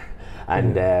somewhere.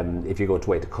 And if you go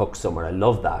away to cook somewhere, I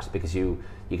love that, because you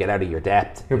get out of your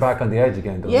depth. You're back on the edge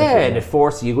again, though. Yeah, and it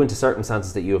forces you go into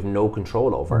circumstances that you have no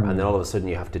control over, and then all of a sudden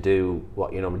you have to do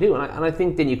what you normally do. And I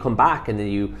think then you come back, and then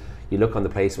you look on the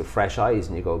place with fresh eyes,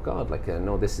 and you go, God, like,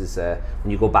 no, this is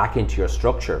when you go back into your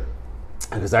structure.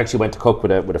 Because I actually went to cook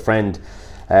with a friend,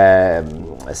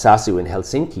 Sasu, in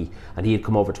Helsinki, and he had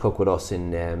come over to cook with us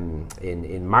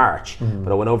in March.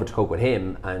 But I went over to cook with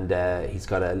him, and he's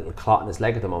got a little clot in his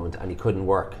leg at the moment, and he couldn't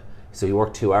work. So he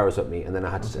worked 2 hours with me, and then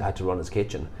I had to run his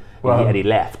kitchen. Wow. And he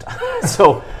left.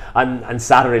 So on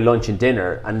Saturday lunch and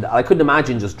dinner, and I couldn't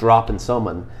imagine just dropping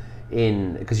someone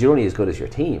in, because you're only as good as your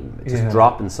team. Just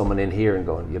dropping someone in here and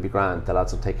going, you'll be grand, the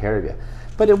lads will take care of you.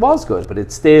 But it was good, but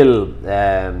it's still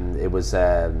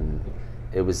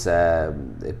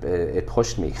it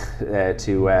pushed me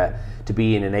to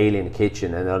be in an alien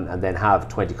kitchen and then have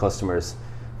 20 customers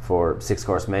for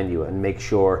 6-course menu and make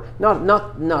sure not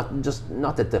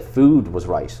that the food was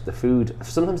right. The food,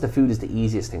 sometimes the food is the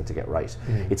easiest thing to get right.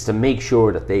 It's to make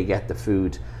sure that they get the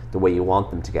food the way you want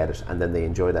them to get it, and then they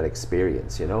enjoy that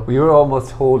experience, you know. Well, you're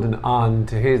almost holding on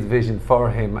to his vision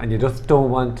for him, and you just don't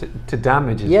want to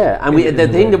damage it. Yeah, and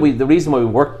the reason why we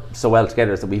work so well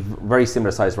together is that we've very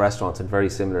similar sized restaurants and very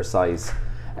similar size,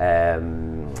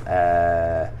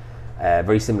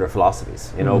 very similar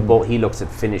philosophies. You know, both he looks at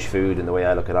Finnish food and the way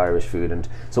I look at Irish food, and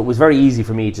so it was very easy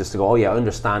for me just to go, oh yeah, I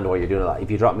understand why you're doing that. If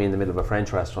you dropped me in the middle of a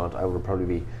French restaurant, I would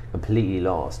probably be completely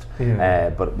lost.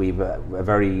 But we've a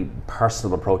very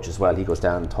personal approach as well. He goes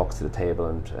down and talks to the table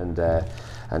and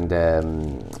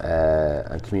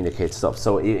communicates stuff.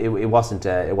 So it wasn't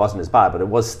as bad, but it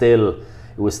was still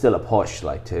a push,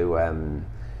 like to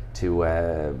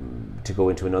go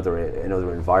into another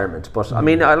environment. But I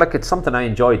mean, like, it's something I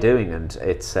enjoy doing, and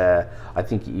it's I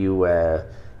think you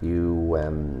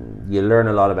learn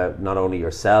a lot about not only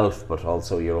yourself but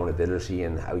also your own ability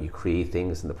and how you create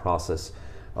things in the process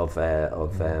of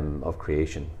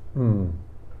creation.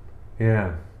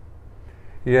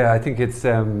 Yeah, I think it's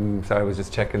sorry, I was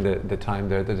just checking the time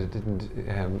there, that it didn't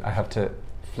I have to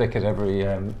flick it every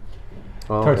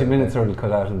 30 minutes or it'll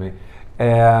cut out on me.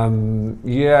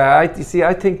 I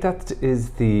think that is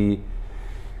the.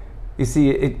 You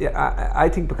see, I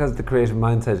think because of the creative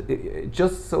mindset, it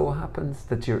just so happens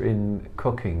that you're in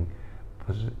cooking,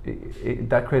 but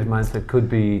that creative mindset could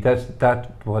be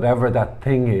that whatever that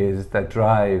thing is that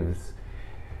drives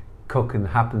cooking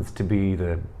happens to be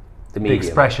the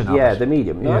expression of it. Yeah, the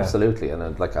medium. No, absolutely. And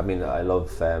I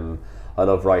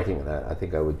love writing, and I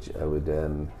think I would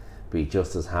be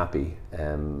just as happy.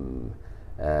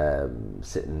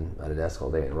 Sitting at a desk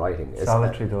all day and writing.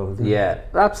 Solitary though, isn't it? Yeah,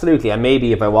 absolutely. And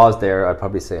maybe if I was there, I'd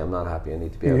probably say I'm not happy. I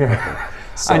need to be out.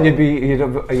 So, and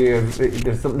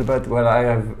there's something about, well, I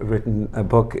have written a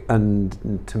book, and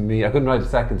to me, I couldn't write a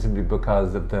second simply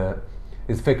because of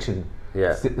it's fiction.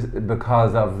 Yeah.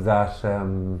 Because of that.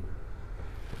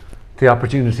 The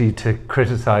opportunity to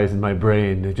criticize in my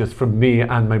brain, just from me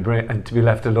and my brain, and to be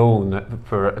left alone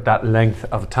for that length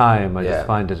of time, I just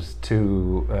find it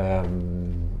too.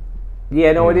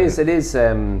 It is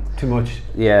too much.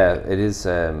 Yeah, it is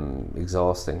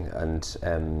exhausting, and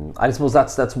I suppose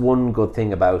that's one good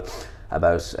thing about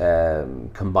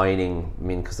combining. I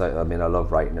mean, because I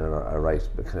love writing, and I write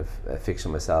kind of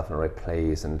fiction myself, and I write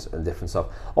plays and different stuff,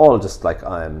 all just like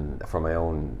for my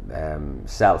own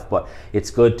self. But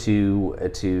it's good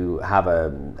to have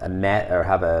an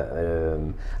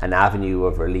avenue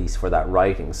of release for that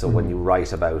writing. So when you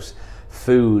write about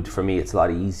food, for me, it's a lot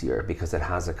easier because it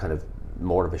has a kind of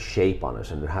more of a shape on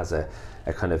it, and it has a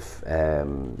kind of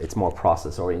it's more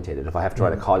process orientated. If I have to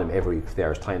write a column every week,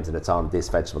 there's times and it's on this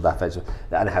vegetable, that vegetable,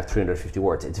 and I have 350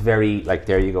 words. It's very like,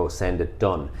 there you go, send it,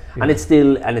 done. And it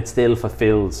still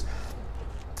fulfills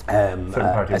a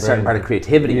certain part of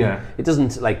creativity. It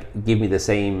doesn't like give me the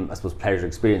same, I suppose, pleasure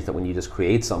experience that when you just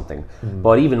create something.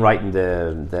 But even writing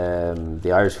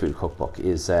the Irish food cookbook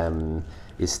is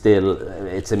still,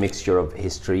 it's a mixture of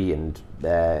history and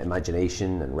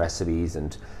imagination and recipes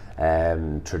and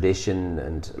tradition,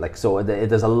 and like, so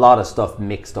there's a lot of stuff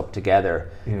mixed up together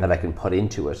that I can put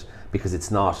into it, because it's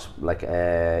not like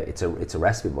it's a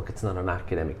recipe book. It's not an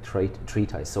academic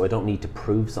treatise, so I don't need to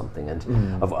prove something. And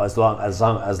as long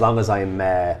as I'm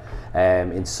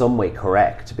in some way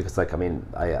correct, because like, I mean,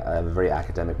 I have a very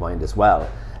academic mind as well.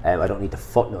 I don't need to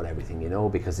footnote everything, you know,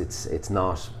 because it's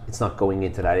not going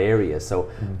into that area. So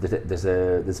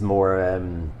there's more.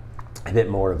 A bit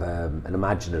more of an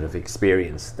imaginative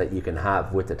experience that you can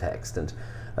have with the text. And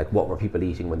like, what were people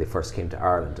eating when they first came to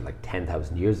Ireland like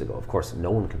 10,000 years ago? Of course,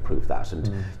 no one can prove that, and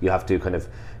you have to kind of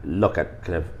look at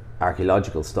kind of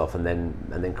archaeological stuff and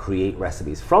then create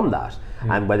recipes from that.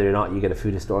 And whether or not you get a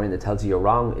food historian that tells you you're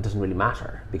wrong, it doesn't really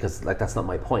matter, because like, that's not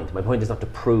my point. My point is not to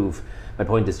prove. My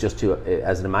point is just to,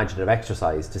 as an imaginative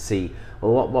exercise, to see,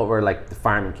 well, what were like the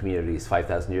farming communities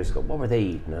 5,000 years ago? What were they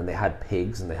eating? And they had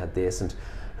pigs and they had this, and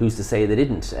who's to say they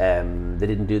didn't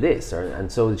do this?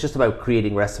 And so it's just about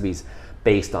creating recipes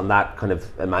based on that kind of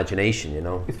imagination, you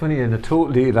know. It's funny, and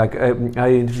totally, like,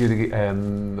 I interviewed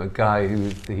a guy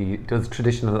he does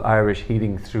traditional Irish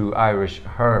heating through Irish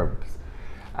herbs,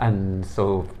 and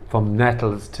so from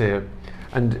nettles to,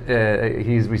 and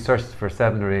he's researched for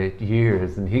 7 or 8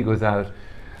 years, and he goes out,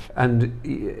 and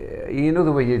you know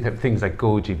the way you have things like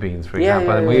goji beans, for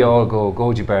example, and we all go,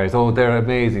 goji berries, oh, they're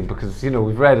amazing, because, you know,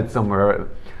 we've read it somewhere.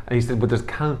 And he said, but there's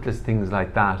countless things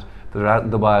like that are out in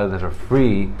the wild that are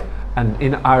free, and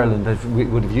in Ireland that we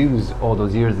would have used all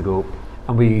those years ago,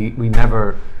 and we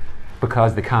never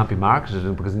because they can't be marketed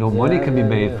and because no money can be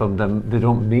made from them, they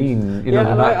don't mean, you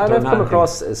know, I've come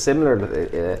across similar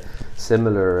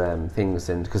things,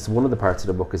 and because one of the parts of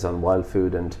the book is on wild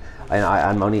food, and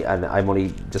I'm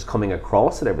only just coming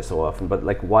across it every so often, but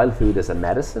like wild food as a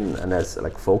medicine and as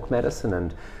like folk medicine,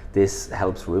 and this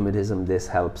helps rheumatism, this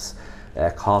helps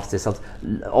coughs, this helps,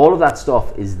 all of that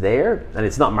stuff is there, and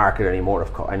it's not marketed anymore,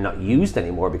 of course, and not used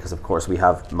anymore, because of course we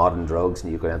have modern drugs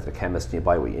and you go down to the chemist and you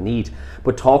buy what you need.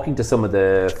 But talking to some of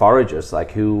the foragers,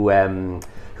 like who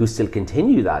still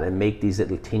continue that and make these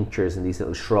little tinctures and these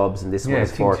little shrubs, and this one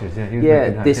is for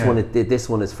this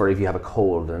one is for if you have a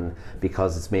cold, and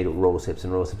because it's made with rose hips,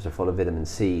 and rose hips are full of vitamin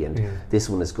C, and this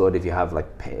one is good if you have like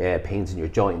pains in your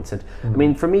joints. And I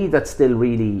mean, for me, that's still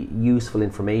really useful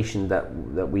information that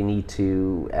we need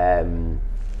to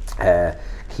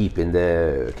keep in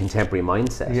the contemporary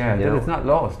mindset. Yeah, then it's not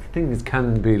lost. Things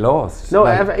can be lost. No,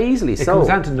 easily so. It comes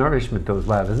down to nourishment though as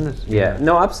well, isn't it? Yeah,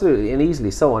 no, absolutely, and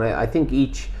easily so. And I think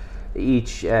each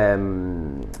it's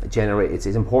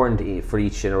important for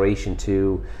each generation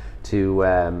to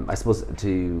I suppose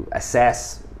to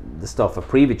assess the stuff of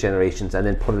previous generations and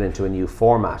then put it into a new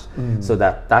format, so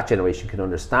that generation can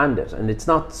understand it. And it's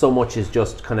not so much as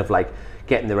just kind of like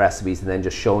getting the recipes and then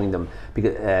just showing them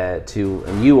to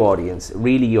a new audience.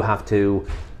 Really, you have to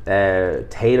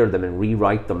tailor them and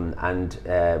rewrite them and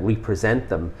represent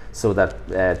them so that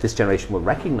this generation will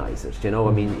recognize it. You know,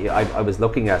 I mean, I was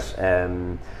looking at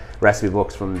recipe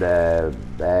books from the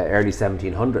early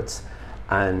 1700s,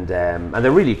 and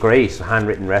they're really great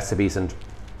handwritten recipes.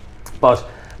 But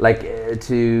like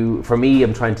for me,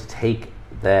 I'm trying to take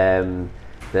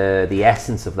the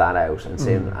essence of that out and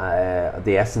saying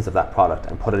the essence of that product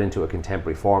and put it into a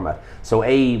contemporary format. So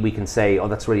we can say, oh,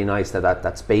 that's really nice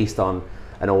that's based on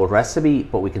an old recipe,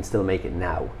 but we can still make it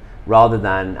now, rather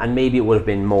than, and maybe it would have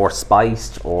been more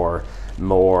spiced or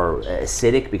more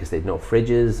acidic because they had no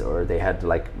fridges, or they had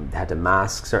to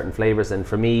mask certain flavors. And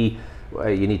for me,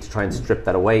 you need to try and strip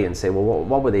that away and say, well,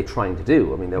 what were they trying to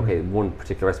do? I mean, okay, one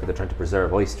particular recipe, they're trying to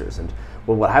preserve oysters, and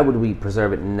well, how would we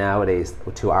preserve it nowadays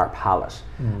to our palate,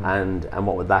 and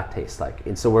what would that taste like?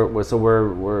 And so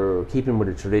we're keeping with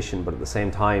the tradition, but at the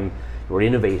same time we're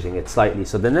innovating it slightly.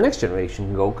 So then the next generation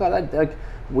can go, God,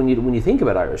 when you think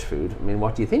about Irish food, I mean,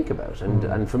 what do you think about?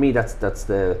 And for me, that's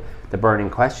the burning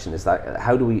question: is that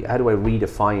how do I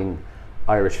redefine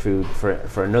Irish food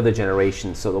for another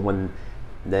generation, so that when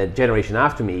the generation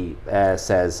after me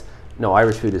says, no,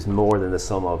 Irish food is more than the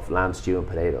sum of lamb stew and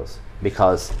potatoes,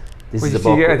 because this is a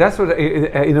book. Yeah, that's what,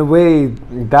 in a way,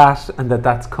 that's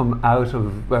come out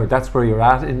of, or that's where you're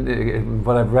at in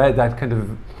what I've read. That kind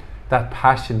of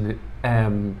passion.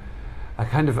 I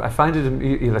find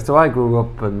it. So I grew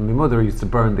up, and my mother used to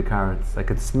burn the carrots. I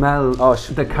could smell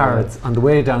the carrots on the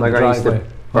way down the driveway.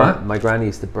 My granny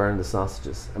used to burn the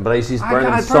sausages, but I used to burn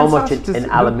them so much in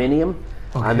aluminium.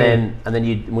 Okay. And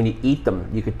then when you eat them,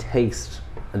 you could taste,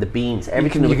 and the beans,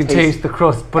 everything. You can taste the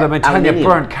crust, but I'm telling you,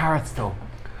 burnt carrots though.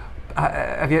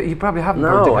 You probably haven't. No,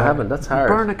 burnt a carrot. I haven't. That's hard.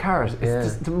 Burn a carrot. It's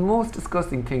just the most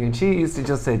disgusting thing. And she used to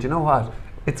just say, do you know what?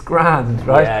 It's grand,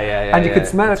 right? Yeah. And you could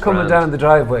smell it coming down the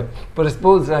driveway. But I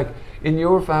suppose, like in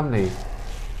your family,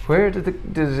 where did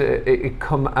it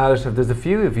come out of? There's a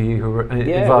few of you who were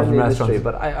involved in restaurants. Industry,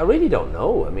 but I really don't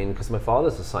know. I mean, because my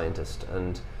father's a scientist,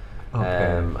 and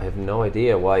I have no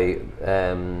idea why.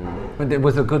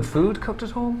 Was there good food cooked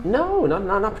at home? No,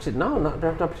 not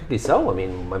particularly so. I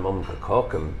mean, my mum could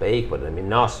cook and bake, but I mean,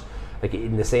 not like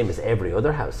in the same as every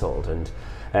other household.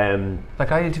 And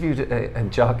like I interviewed a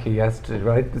jockey yesterday,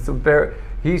 right?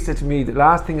 He said to me the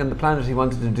last thing on the planet he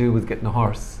wanted to do was getting a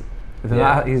horse.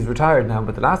 He's retired now,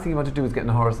 but the last thing he wanted to do was getting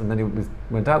a horse, and then he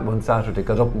went out one Saturday,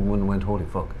 got up and went, holy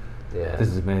fuck. Yeah. This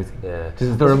is amazing. Yeah.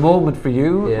 Is there a moment for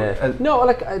you? Yeah. No,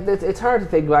 like it's hard to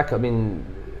think back. I mean,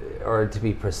 or to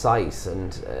be precise,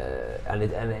 and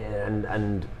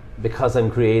because I'm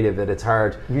creative, that it's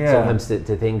hard sometimes to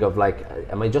think of like,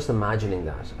 am I just imagining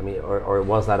that? I mean, or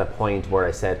was that a point where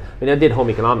I said, I mean, I did home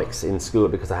economics in school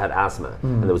because I had asthma,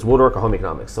 and there was woodwork or home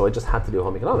economics, so I just had to do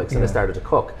home economics, and I started to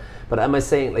cook. But am I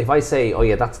saying, if I say, oh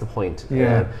yeah, that's the point,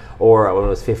 or when I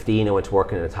was 15, I went to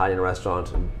work in an Italian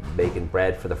restaurant and baking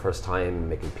bread for the first time,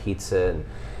 making pizza and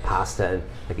pasta, and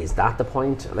like, is that the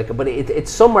point? Like, but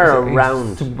it's somewhere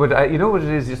around. But you know what it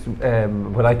is, just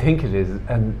what I think it is,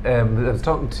 and I was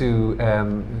talking to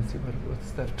let's see,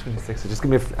 what's that? 26. Just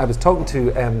give me. I was talking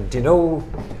to. Do you know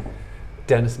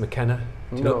Dennis McKenna?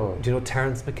 Do you know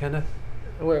Terence McKenna?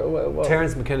 Where?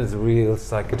 Terence McKenna is a real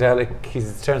psychedelic.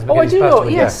 Terence McKenna. Oh, I do know.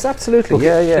 Yes, absolutely.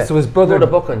 Okay. Yeah. So his brother wrote a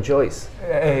book on Joyce.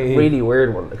 Really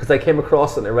weird one, because I came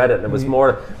across it and I read it, and it was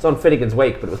more. It's on Finnegan's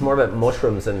Wake, but it was more about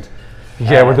mushrooms, and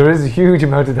Yeah, well, there is a huge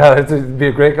amount of that. It'd be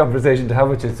a great conversation to have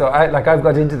with you. So, I've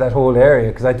got into that whole area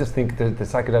because I just think the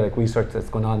psychedelic research that's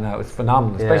going on now is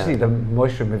phenomenal, especially the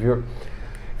mushroom. If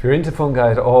you're into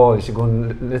fungi at all, you should go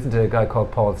and listen to a guy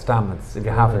called Paul Stamets. If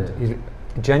you haven't, he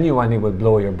genuinely will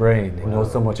blow your brain. He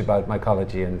knows so much about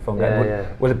mycology and fungi.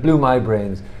 Well, it blew my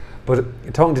brains.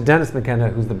 But talking to Dennis McKenna,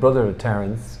 who's the brother of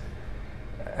Terence,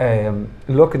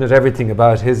 looking at everything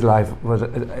about his life,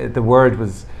 the word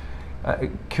was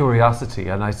curiosity.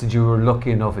 And I said, you were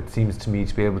lucky enough, it seems to me,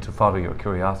 to be able to follow your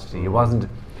curiosity. It wasn't,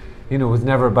 it was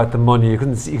never about the money. You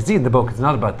can see in the book, it's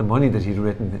not about the money that he'd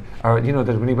written, or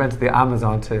that when he went to the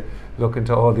Amazon to look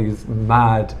into all these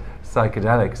mad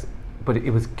psychedelics, but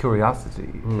it was curiosity.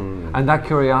 And that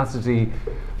curiosity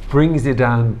brings you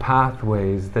down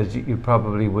pathways that you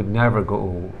probably would never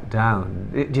go down.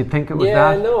 Do you think it was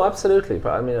that? Yeah, no, absolutely.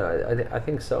 But I mean, I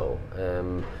think so.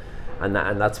 And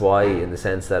that's why, in the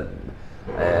sense that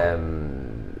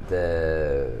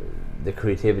the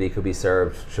creativity could be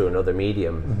served through another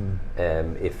medium.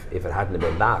 If it hadn't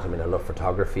been that, I mean, I love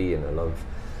photography and I love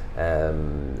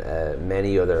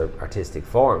many other artistic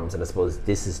forms, and I suppose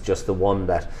this is just the one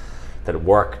that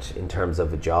worked in terms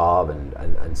of a job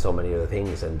and so many other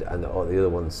things, and all the other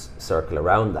ones circle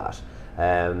around that.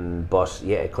 But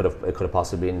yeah, it could have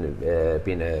possibly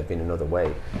been another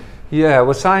way. Yeah,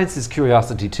 well, science is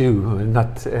curiosity too, and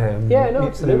not. No,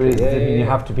 absolutely. I mean, you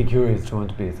have to be curious to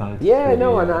want to be a scientist. Yeah, really,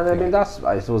 no, and I mean that's,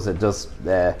 I suppose, it just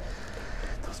those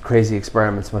crazy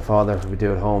experiments my father would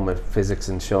do at home with physics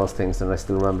and show us things, and I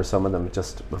still remember some of them,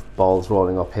 just with balls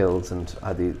rolling up hills, and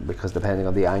because depending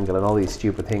on the angle and all these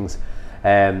stupid things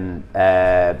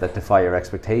that defy your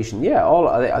expectation. Yeah,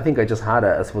 I think I just had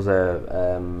a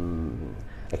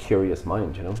curious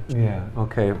mind, Yeah.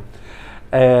 Okay.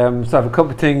 So I have a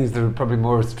couple of things that are probably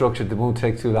more structured. They won't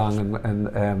take too long,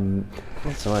 and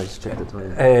that's all right. Just check the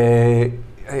time.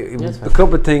 A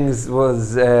couple of things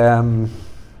was.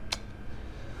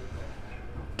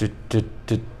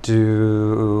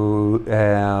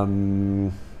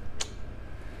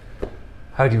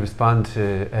 How do you respond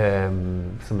to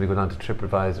somebody going on to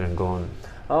TripAdvisor and going,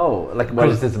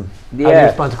 criticism? Yeah. How do you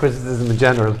respond to criticism in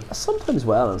general? Sometimes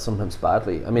well and sometimes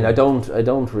badly. I mean, I don't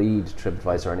read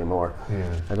TripAdvisor anymore.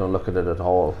 Yeah. I don't look at it at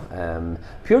all.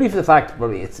 Purely for the fact,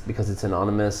 probably it's because it's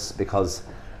anonymous, because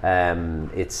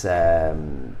it's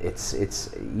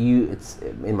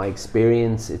in my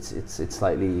experience it's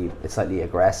slightly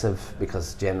aggressive,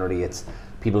 because generally it's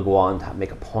people go on to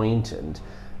make a point and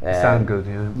sound good,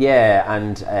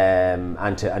 and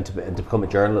to become a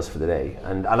journalist for the day,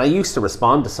 and I used to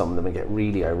respond to some of them and get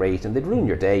really irate, and they'd ruin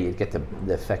your day. You'd get the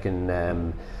fucking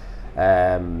the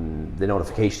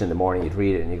notification in the morning, you'd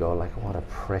read it and you go like, what a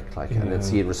prick, like, and then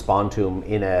so you'd respond to him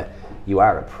in a, you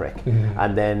are a prick,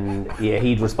 and then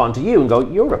he'd respond to you and go,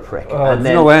 you're a prick, and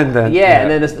then no end then. And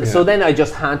then so then I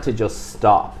just had to just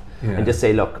stop and just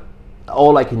say, look,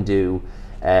 all I can do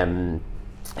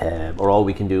or all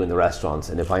we can do in the restaurants,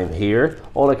 and if I'm here,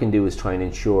 all I can do is try and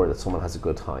ensure that someone has a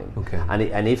good time.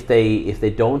 And if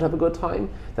they don't have a good time,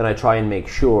 then I try and make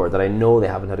sure that I know they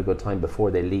haven't had a good time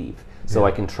before they leave, so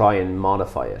I can try and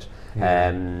modify it.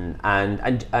 And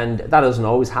that doesn't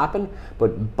always happen,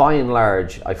 but by and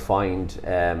large, I find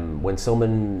when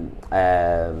someone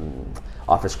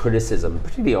offers criticism,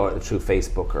 particularly through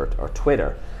Facebook or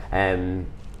Twitter,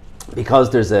 because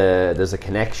there's a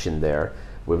connection there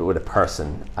with a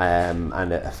person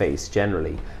and a face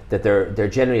generally, that they're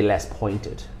generally less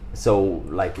pointed. So,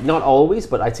 like, not always,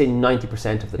 but I'd say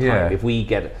 90% of the time, if we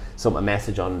get a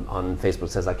message on Facebook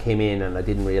says, I came in and I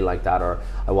didn't really like that, or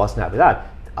I wasn't happy with that,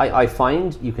 I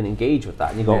find you can engage with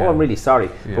that and you go, oh, I'm really sorry.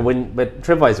 But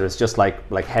TripAdvisor is just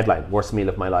like headline, worst meal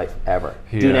of my life ever.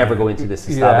 Do never go into this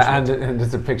establishment. And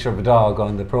there's a picture of a dog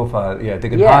on the profile. They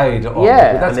can hide.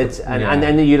 And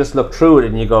then you just look through it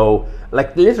and you go,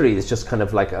 like, literally, it's just kind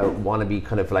of like a wannabe,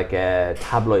 kind of like a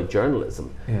tabloid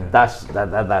journalism.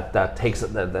 That takes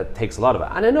a lot of it.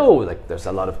 And I know, like, there's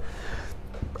a lot of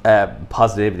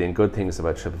positivity and good things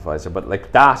about TripAdvisor, but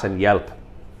like that and Yelp,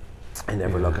 I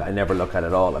never look at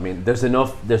it all. I mean, there's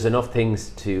enough things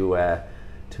to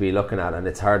be looking at, and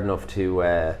it's hard enough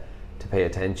to pay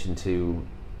attention to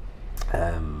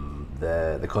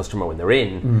the customer when they're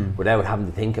in, without having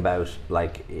to think about,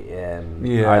 like,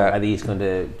 are these going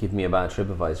to give me a bad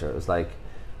TripAdvisor? It was like,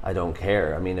 I don't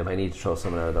care. I mean, if I need to throw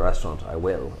someone out of the restaurant, I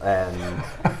will,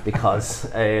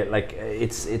 because like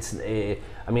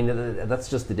I mean, that's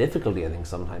just the difficulty, I think,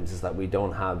 sometimes, is that we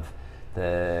don't have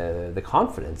the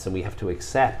confidence, and we have to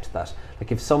accept that,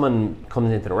 like, if someone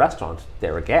comes into the restaurant,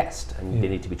 they're a guest and they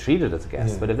need to be treated as a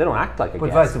guest. But if they don't act like a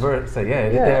guest, vice versa,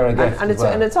 they're a guest.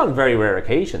 And it's on very rare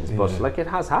occasions, but like, it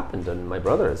has happened, and my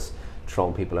brother has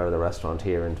thrown people out of the restaurant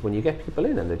here, and when you get people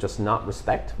in and they're just not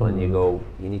respectful, and you go,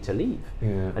 you need to leave,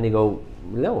 and you go,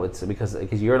 no, it's because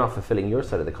you're not fulfilling your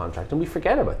side of the contract, and we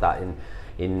forget about that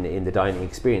in the dining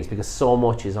experience, because so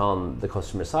much is on the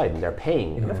customer side and they're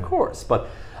paying, and of course, but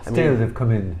still they've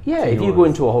come in. Yeah, if you go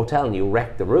into a hotel and you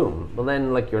wreck the room, well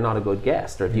then, like, you're not a good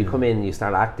guest. Or if you come in and you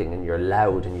start acting and you're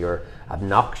loud and you're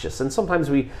obnoxious, and sometimes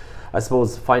I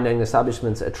suppose fine dining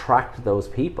establishments attract those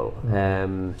people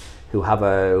who have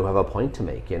a point to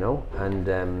make, you know.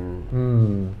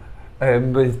 And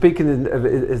but speaking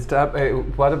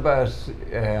what about?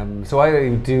 So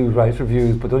I do write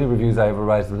reviews, but the only reviews I ever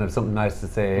write is when I have something nice to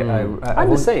say. I'm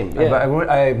the same. Yeah.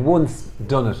 I once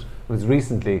done it. It was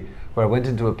recently, where I went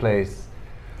into a place.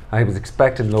 I was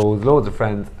expecting loads of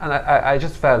friends, and I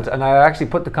just felt, and I actually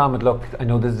put the comment, look, I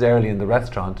know this is early in the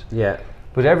restaurant. Yeah.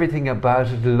 But everything about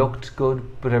it looked good,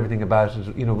 but everything about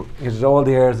it, you know, it had all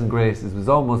the airs and graces. It was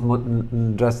almost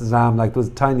mutton dressed as lamb, like those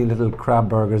tiny little crab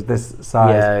burgers this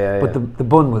size. But the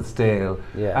bun was stale.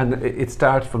 Yeah. And it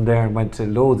started from there and went to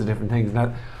loads of different things.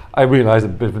 Now, I realise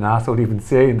I'm a bit of an asshole even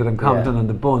saying that I'm commenting on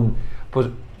the bun,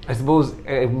 but I suppose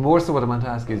more so what I want to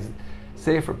ask is,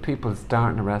 say for people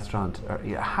starting a restaurant,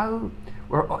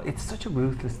 it's such a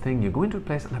ruthless thing. You go into a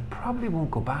place and I probably won't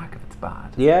go back if it's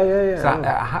bad. So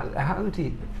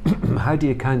how do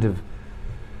you kind of,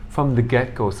 from the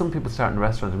get-go, some people start in a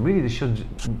restaurant and really they should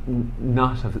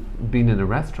not have been in a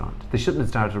restaurant. They shouldn't have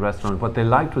started a restaurant. What they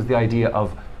liked was the idea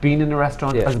of being in a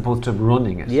restaurant as opposed to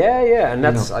running it. And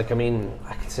that's, like, I mean,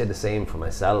 I can say the same for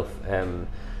myself,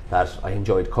 that I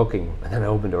enjoyed cooking and then I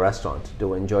opened a restaurant.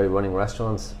 Do I enjoy running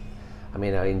restaurants? I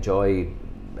mean, I enjoy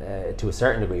to a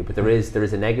certain degree, but there is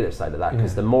a negative side of that,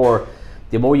 because the more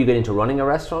you get into running a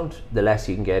restaurant, the less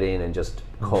you can get in and just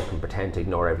cook and pretend to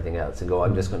ignore everything else and go,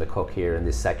 I'm just going to cook here in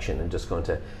this section and just going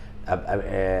to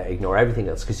ignore everything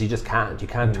else, because you just can't. You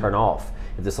can't turn off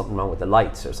if there's something wrong with the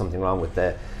lights or something wrong with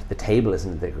the table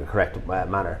isn't the correct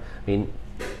manner. I mean,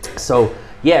 so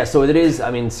it is.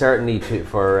 I mean, certainly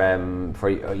for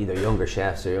either younger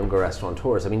chefs or younger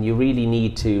restaurateurs, I mean, you really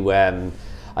need to,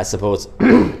 I suppose,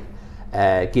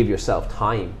 give yourself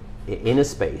time in a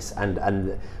space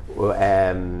and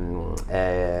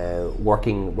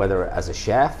working whether as a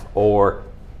chef or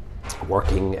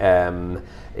working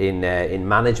in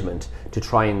management to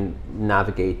try and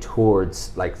navigate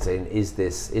towards, like, saying, is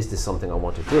this something I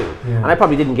want to do? And I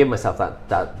probably didn't give myself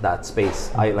that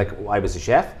space. I was a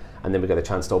chef, and then we got a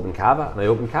chance to open Cava, and I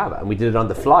opened Cava, and we did it on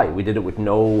the fly. We did it with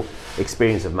no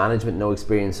experience of management, no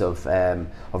experience of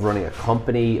running a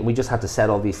company. We just had to set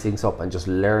all these things up and just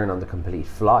learn on the complete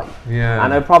fly.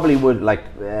 And I probably would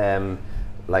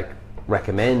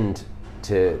recommend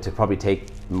to probably take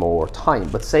more time.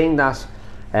 But saying that,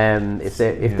 if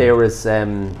there was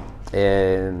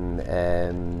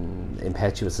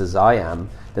impetuous as I am,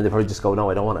 then they probably just go, no,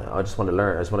 I don't want to. I just want to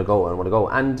learn. I just want to go. I want to go.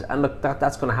 And look,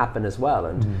 that's going to happen as well.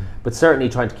 And but certainly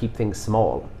trying to keep things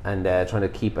small and trying to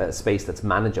keep a space that's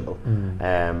manageable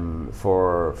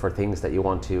for things that you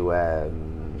want to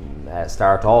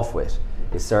start off with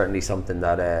is certainly something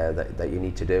that you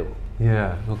need to do.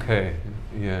 Yeah. Okay.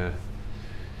 Yeah.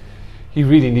 You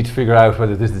really need to figure out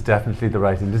whether this is definitely the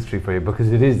right industry for you,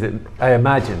 because it is, I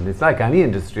imagine, it's like any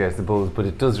industry, I suppose, but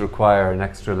it does require an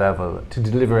extra level to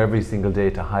deliver every single day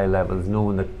to high levels,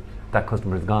 knowing that that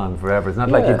customer is gone forever. It's not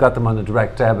like you've got them on a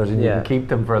direct debit and you can keep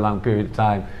them for a long period of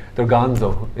time. They're gone,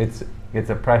 though. It's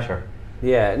a pressure.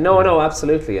 Yeah, no,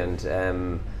 absolutely, and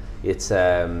it's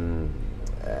a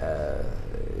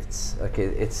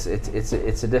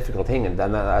difficult thing, and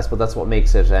I suppose that's what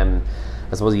makes it.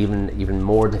 I suppose even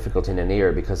more difficult in an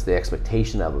era, because the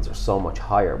expectation levels are so much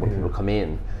higher. When people come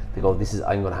in, they go,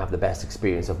 I'm going to have the best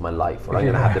experience of my life, or I'm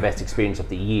going to have the best experience of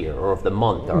the year or of the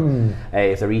month, or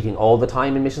if they're eating all the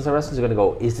time in Michelin restaurants, they're going to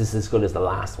go, is this as good as the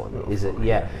last one? Is it?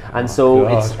 Yeah. And so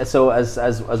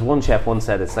as one chef once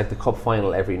said, it's like the cup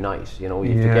final every night. You know,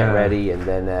 you have to get ready, and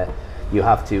then you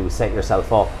have to set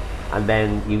yourself up. And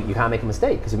then you can't make a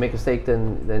mistake, because if you make a mistake,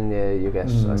 then you get,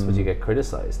 I suppose, you get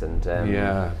criticised. And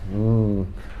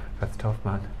that's tough,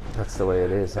 man. That's the way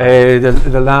it is.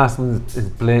 The last one is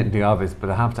blatantly obvious, but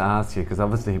I have to ask you, because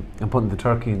obviously I'm putting the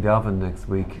turkey in the oven next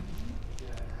week.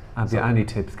 Have you any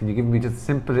tips? Can you give me just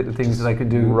simple little things that I can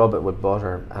do? Rub it with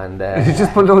butter and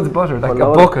just put loads of butter, like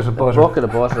a bucket of butter. A bucket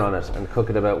of butter on it, and cook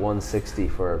it about 160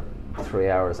 for 3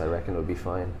 hours. I reckon it would be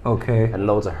fine. Okay. And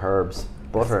loads of herbs.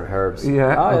 butter and herbs.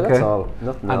 Yeah, okay. That's all.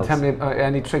 Nothing else. And tell me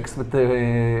any tricks with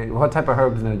the what type of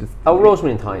herbs now? Just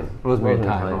Rosemary and thyme. Rosemary and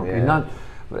thyme. Okay. Yeah. Not.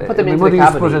 Put them into the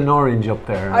cavity. Put cavity. an orange up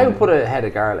there. I would put a head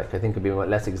of garlic. I think it'd be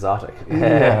less exotic.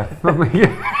 Yeah.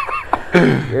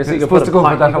 You're supposed to go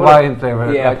for that Hawaiian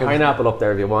flavour. Yeah, like pineapple up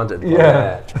there if you wanted.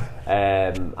 Yeah.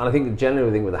 And I think generally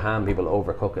the thing with the ham, people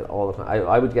overcook it all the time.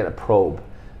 I would get a probe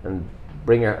and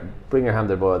bring your ham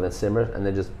to the boil, and then simmer it, and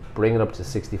then just bring it up to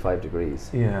 65 degrees.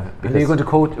 Yeah. And then you're going to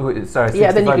coat. Sorry.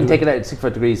 Yeah. Then you can take it out at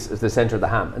 65 degrees as the center of the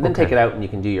ham, and then take it out and you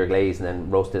can do your glaze and then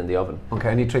roast it in the oven. Okay.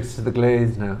 Any tricks to the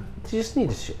glaze now? You just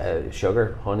need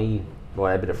sugar, honey,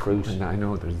 a bit of fruit. I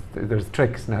know there's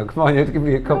tricks now. Come on, you have to give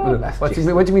me a couple of. What do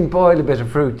you mean boil a bit of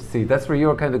fruit? See, that's where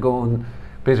you're kind of going.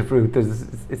 Bit of fruit.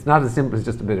 It's not as simple as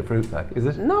just a bit of fruit, like, is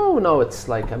it? No. It's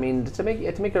like, I mean, to make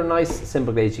it a nice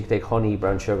simple glaze, you can take honey,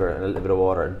 brown sugar, and a little bit of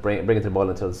water, and bring it to the boil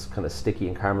until it's kind of sticky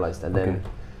and caramelized, and then.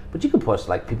 But you can put,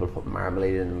 like, people put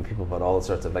marmalade in, and people put all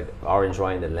sorts of, like, orange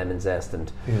rind and lemon zest and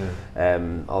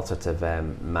all sorts of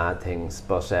mad things.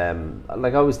 But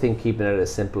like, I always think keeping it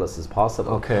as simple as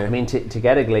possible. Okay. I mean, to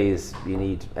get a glaze, you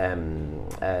need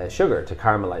sugar to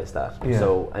caramelize that.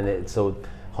 Yeah. So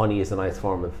honey is a nice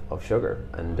form of sugar,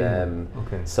 and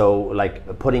so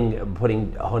like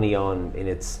putting honey on in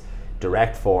its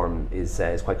direct form is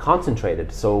quite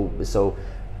concentrated. So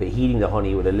heating the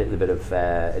honey with a little bit of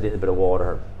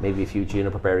water, maybe a few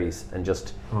juniper berries, and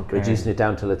just reducing it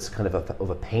down till it's kind of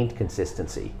a paint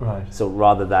consistency. Right. So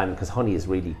rather than, because honey is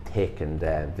really thick and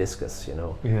viscous, you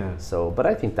know. Yeah. So, but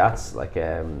I think that's like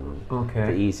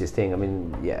the easiest thing. I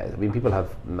mean, people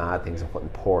have mad things of putting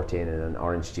port in and an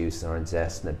orange juice and orange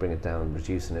zest, and then bring it down,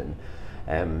 reducing it.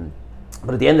 And,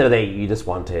 but at the end of the day, you just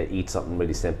want to eat something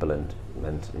really simple and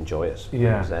enjoy it.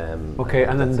 Yeah.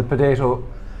 And then the potato.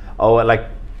 Oh, like.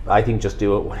 I think just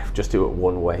do it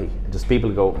one way. Just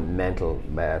people go mental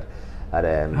mad at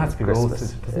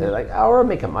Christmas. Or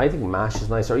make them. I think mash is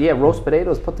nice. Or roast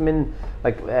potatoes. Put them in,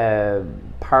 like,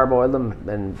 parboil them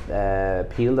and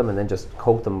peel them, and then just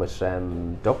coat them with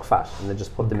duck fat, and then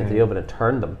just put them into the oven and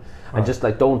turn them. And just,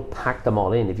 like, don't pack them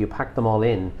all in. If you pack them all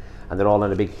in and they're all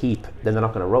in a big heap, then they're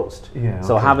not going to roast. Yeah.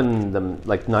 So having them,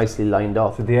 like, nicely lined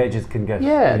up, so the edges can get.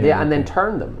 And then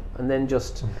turn them, and then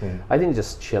just. I think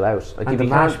just chill out. Like, and the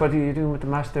mash, what are you doing with the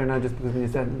mash there now? Just because when you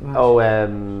said mash.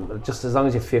 Oh, just as long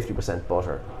as you have 50%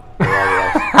 butter. You're all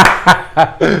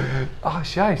right. Oh,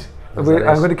 shite! I'm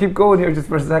going to keep going here just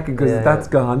for a second because that's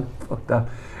gone. Fuck that.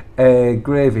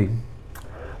 Gravy.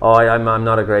 Oh, I'm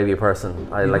not a gravy person.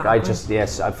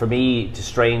 For me to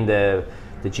strain the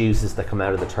juices that come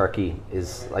out of the turkey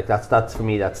is like that's for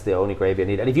me, that's the only gravy I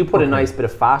need. And if you put a nice bit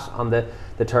of fat on the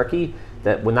turkey,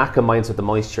 that when that combines with the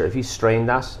moisture, if you strain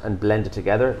that and blend it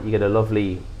together, you get a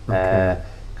lovely kind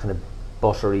of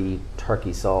buttery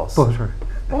turkey sauce.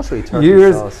 Buttery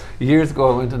turkey sauce. Years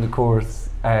ago I went on a course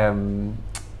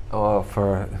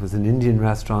it was an Indian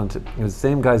restaurant. It was the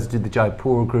same guys who did the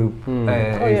Jaipur group. When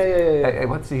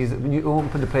you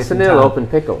open the place in Sunil town.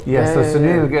 opened Pickle.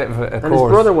 Sunil gave a course. And his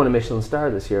brother won a Michelin star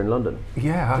this year in London.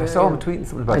 I saw him tweeting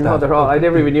something about that. I know, they're all. I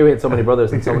never even knew he had so many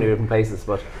brothers in so many different places.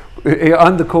 But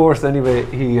on the course anyway,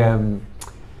 he.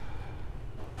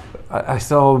 I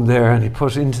saw him there, and he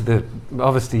put into the.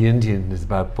 Obviously, Indian is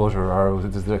about butter, or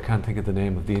I can't think of the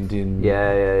name of the Indian.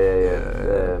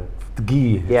 The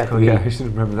ghee. I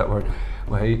should remember that word.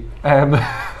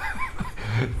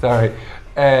 Sorry.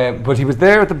 But he was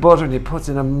there with the butter, and he puts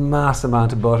in a mass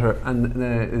amount of butter, and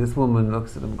this woman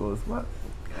looks at him and goes, "What?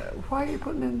 Why are you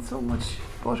putting in so much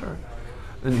butter?"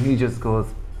 And he just goes,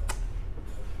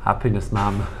 "Happiness,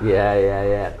 ma'am."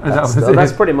 Yeah.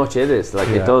 That's pretty much it. Is like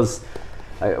it does.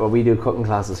 We do cooking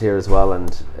classes here as well,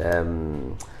 and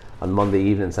on Monday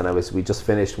evenings, and we just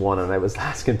finished one, and I was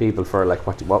asking people for, like,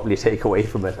 what will you take away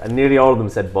from it, and nearly all of them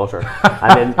said butter,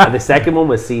 and then the second one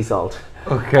was sea salt.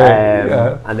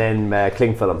 And then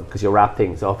cling film, because you wrap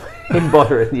things up in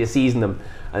butter and you season them,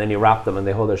 and then you wrap them and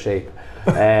they hold their shape.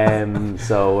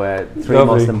 So three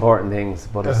most important things: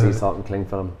 butter, sea salt, and cling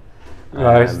film.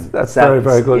 Right, that's very,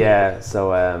 very good. Yeah,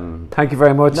 so thank you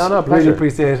very much. No, pleasure. Really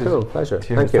appreciate it. Cool, pleasure.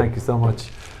 Cheers, thank you so much.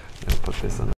 I'll put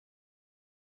this on.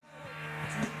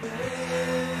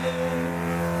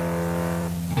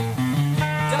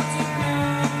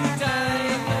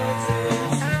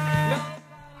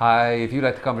 Hi, if you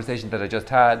like the conversation that I just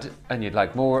had and you'd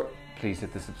like more, please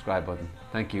hit the subscribe button.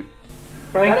 Thank you.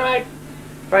 Frank,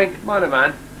 come on,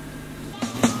 man.